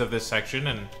difficulties of this section,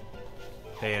 and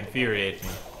they infuriate me.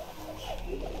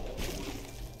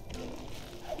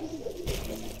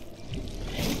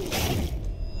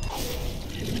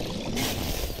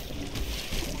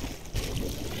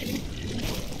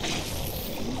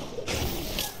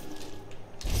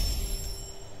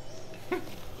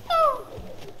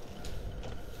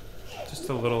 Just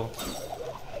a little...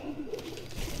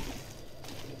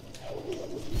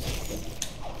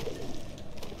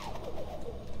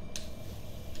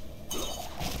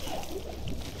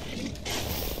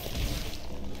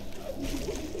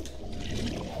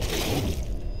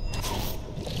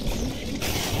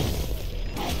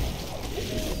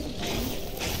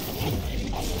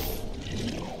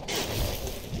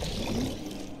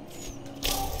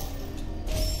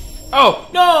 Oh,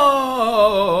 no!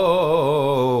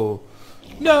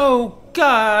 No,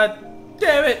 god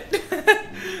damn it!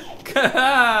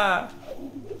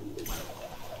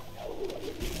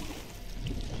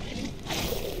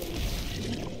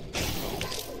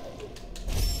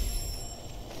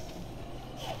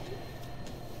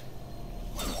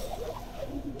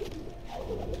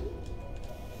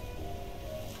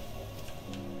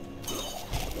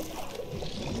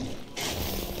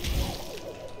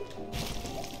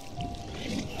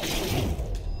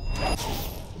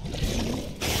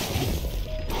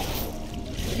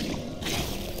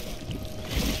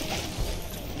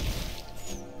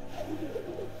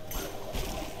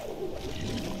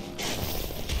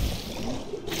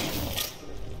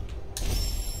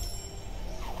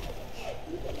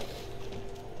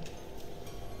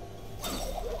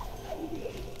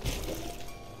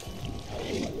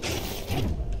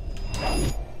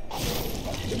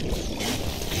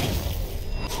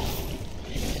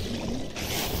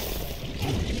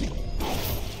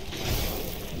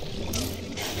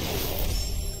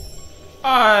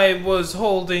 I was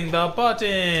holding the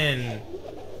button.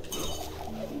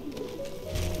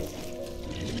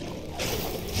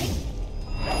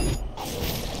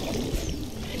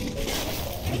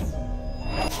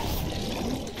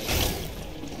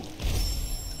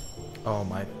 Oh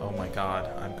my god,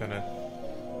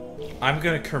 I'm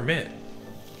gonna commit.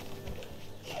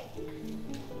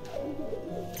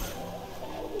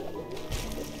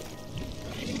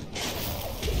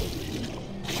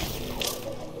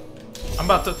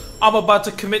 I'm about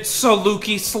to commit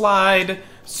Saluki slide.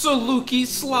 Saluki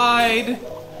slide.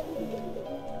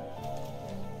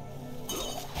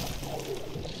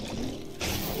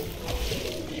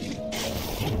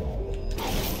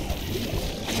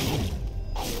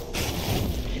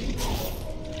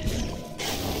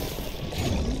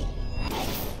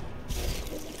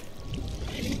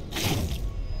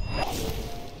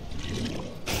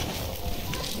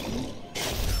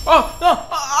 Oh, no!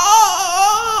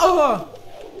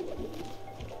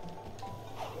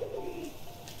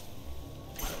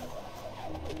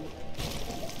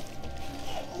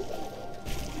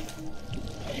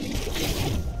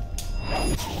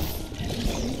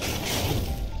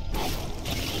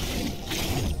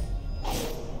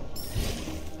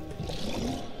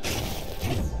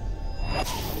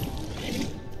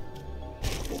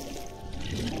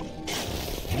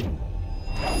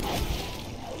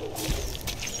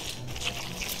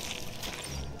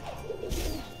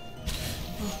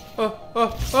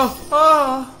 Oh!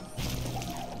 Oh.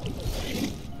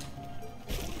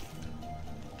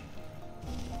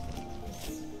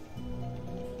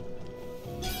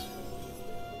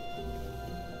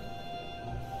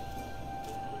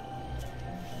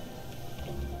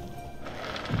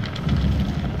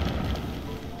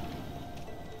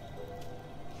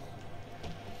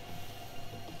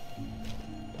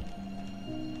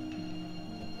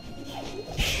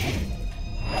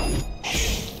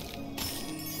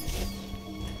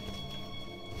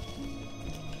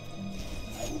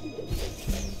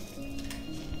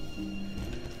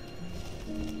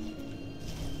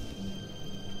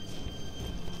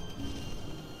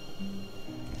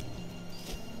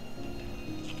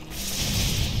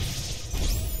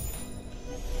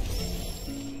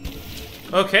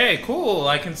 Okay, cool,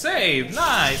 I can save.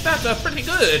 Nice, that's a pretty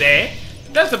good, eh?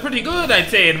 That's a pretty good, I'd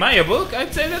say, in my book.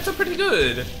 I'd say that's a pretty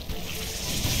good.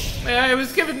 I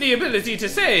was given the ability to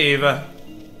save.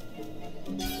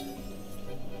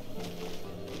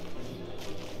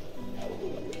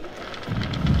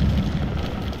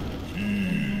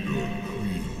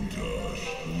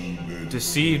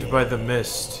 Deceived by the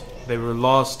mist, they were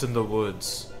lost in the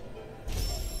woods.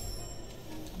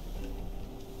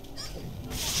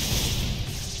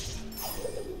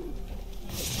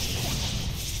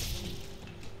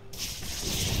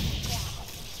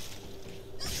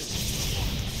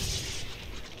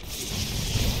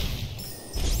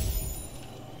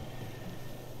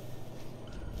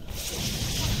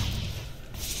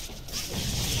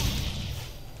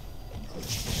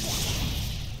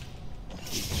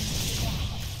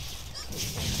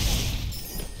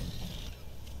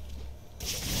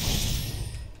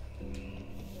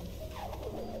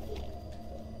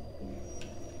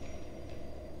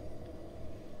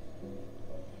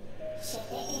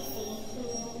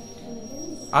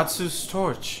 Atsu's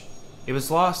torch. It was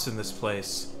lost in this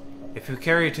place. If we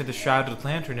carry it to the Shrouded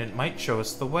Lantern, it might show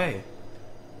us the way.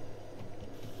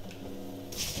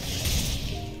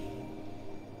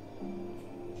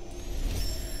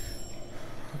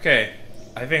 Okay,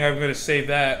 I think I'm gonna save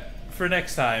that for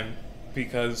next time,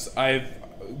 because I've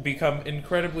become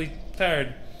incredibly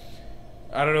tired.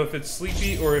 I don't know if it's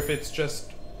sleepy or if it's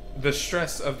just the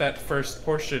stress of that first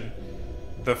portion,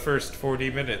 the first 40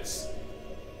 minutes.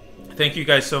 Thank you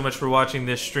guys so much for watching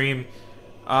this stream.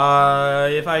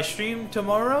 If I stream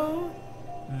tomorrow,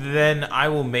 then I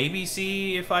will maybe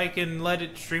see if I can let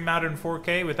it stream out in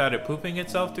 4K without it pooping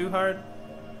itself too hard.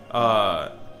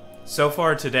 So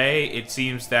far today, it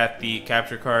seems that the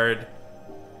capture card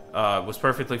was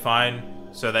perfectly fine,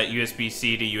 so that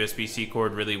USB-C to USB-C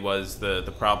cord really was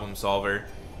the problem solver.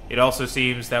 It also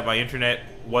seems that my internet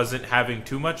wasn't having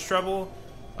too much trouble.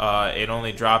 It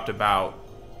only dropped about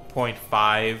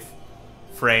 0.5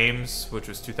 frames, which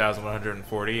was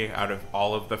 2,140 out of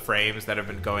all of the frames that have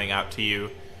been going out to you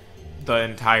the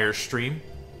entire stream,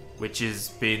 which has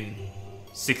been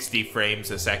 60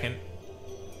 frames a second.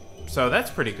 So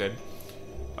that's pretty good.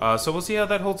 So we'll see how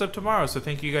that holds up tomorrow. So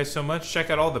thank you guys so much. Check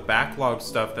out all the backlog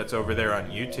stuff that's over there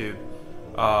on YouTube.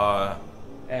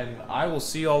 And I will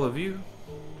see all of you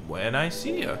when I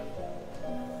see ya.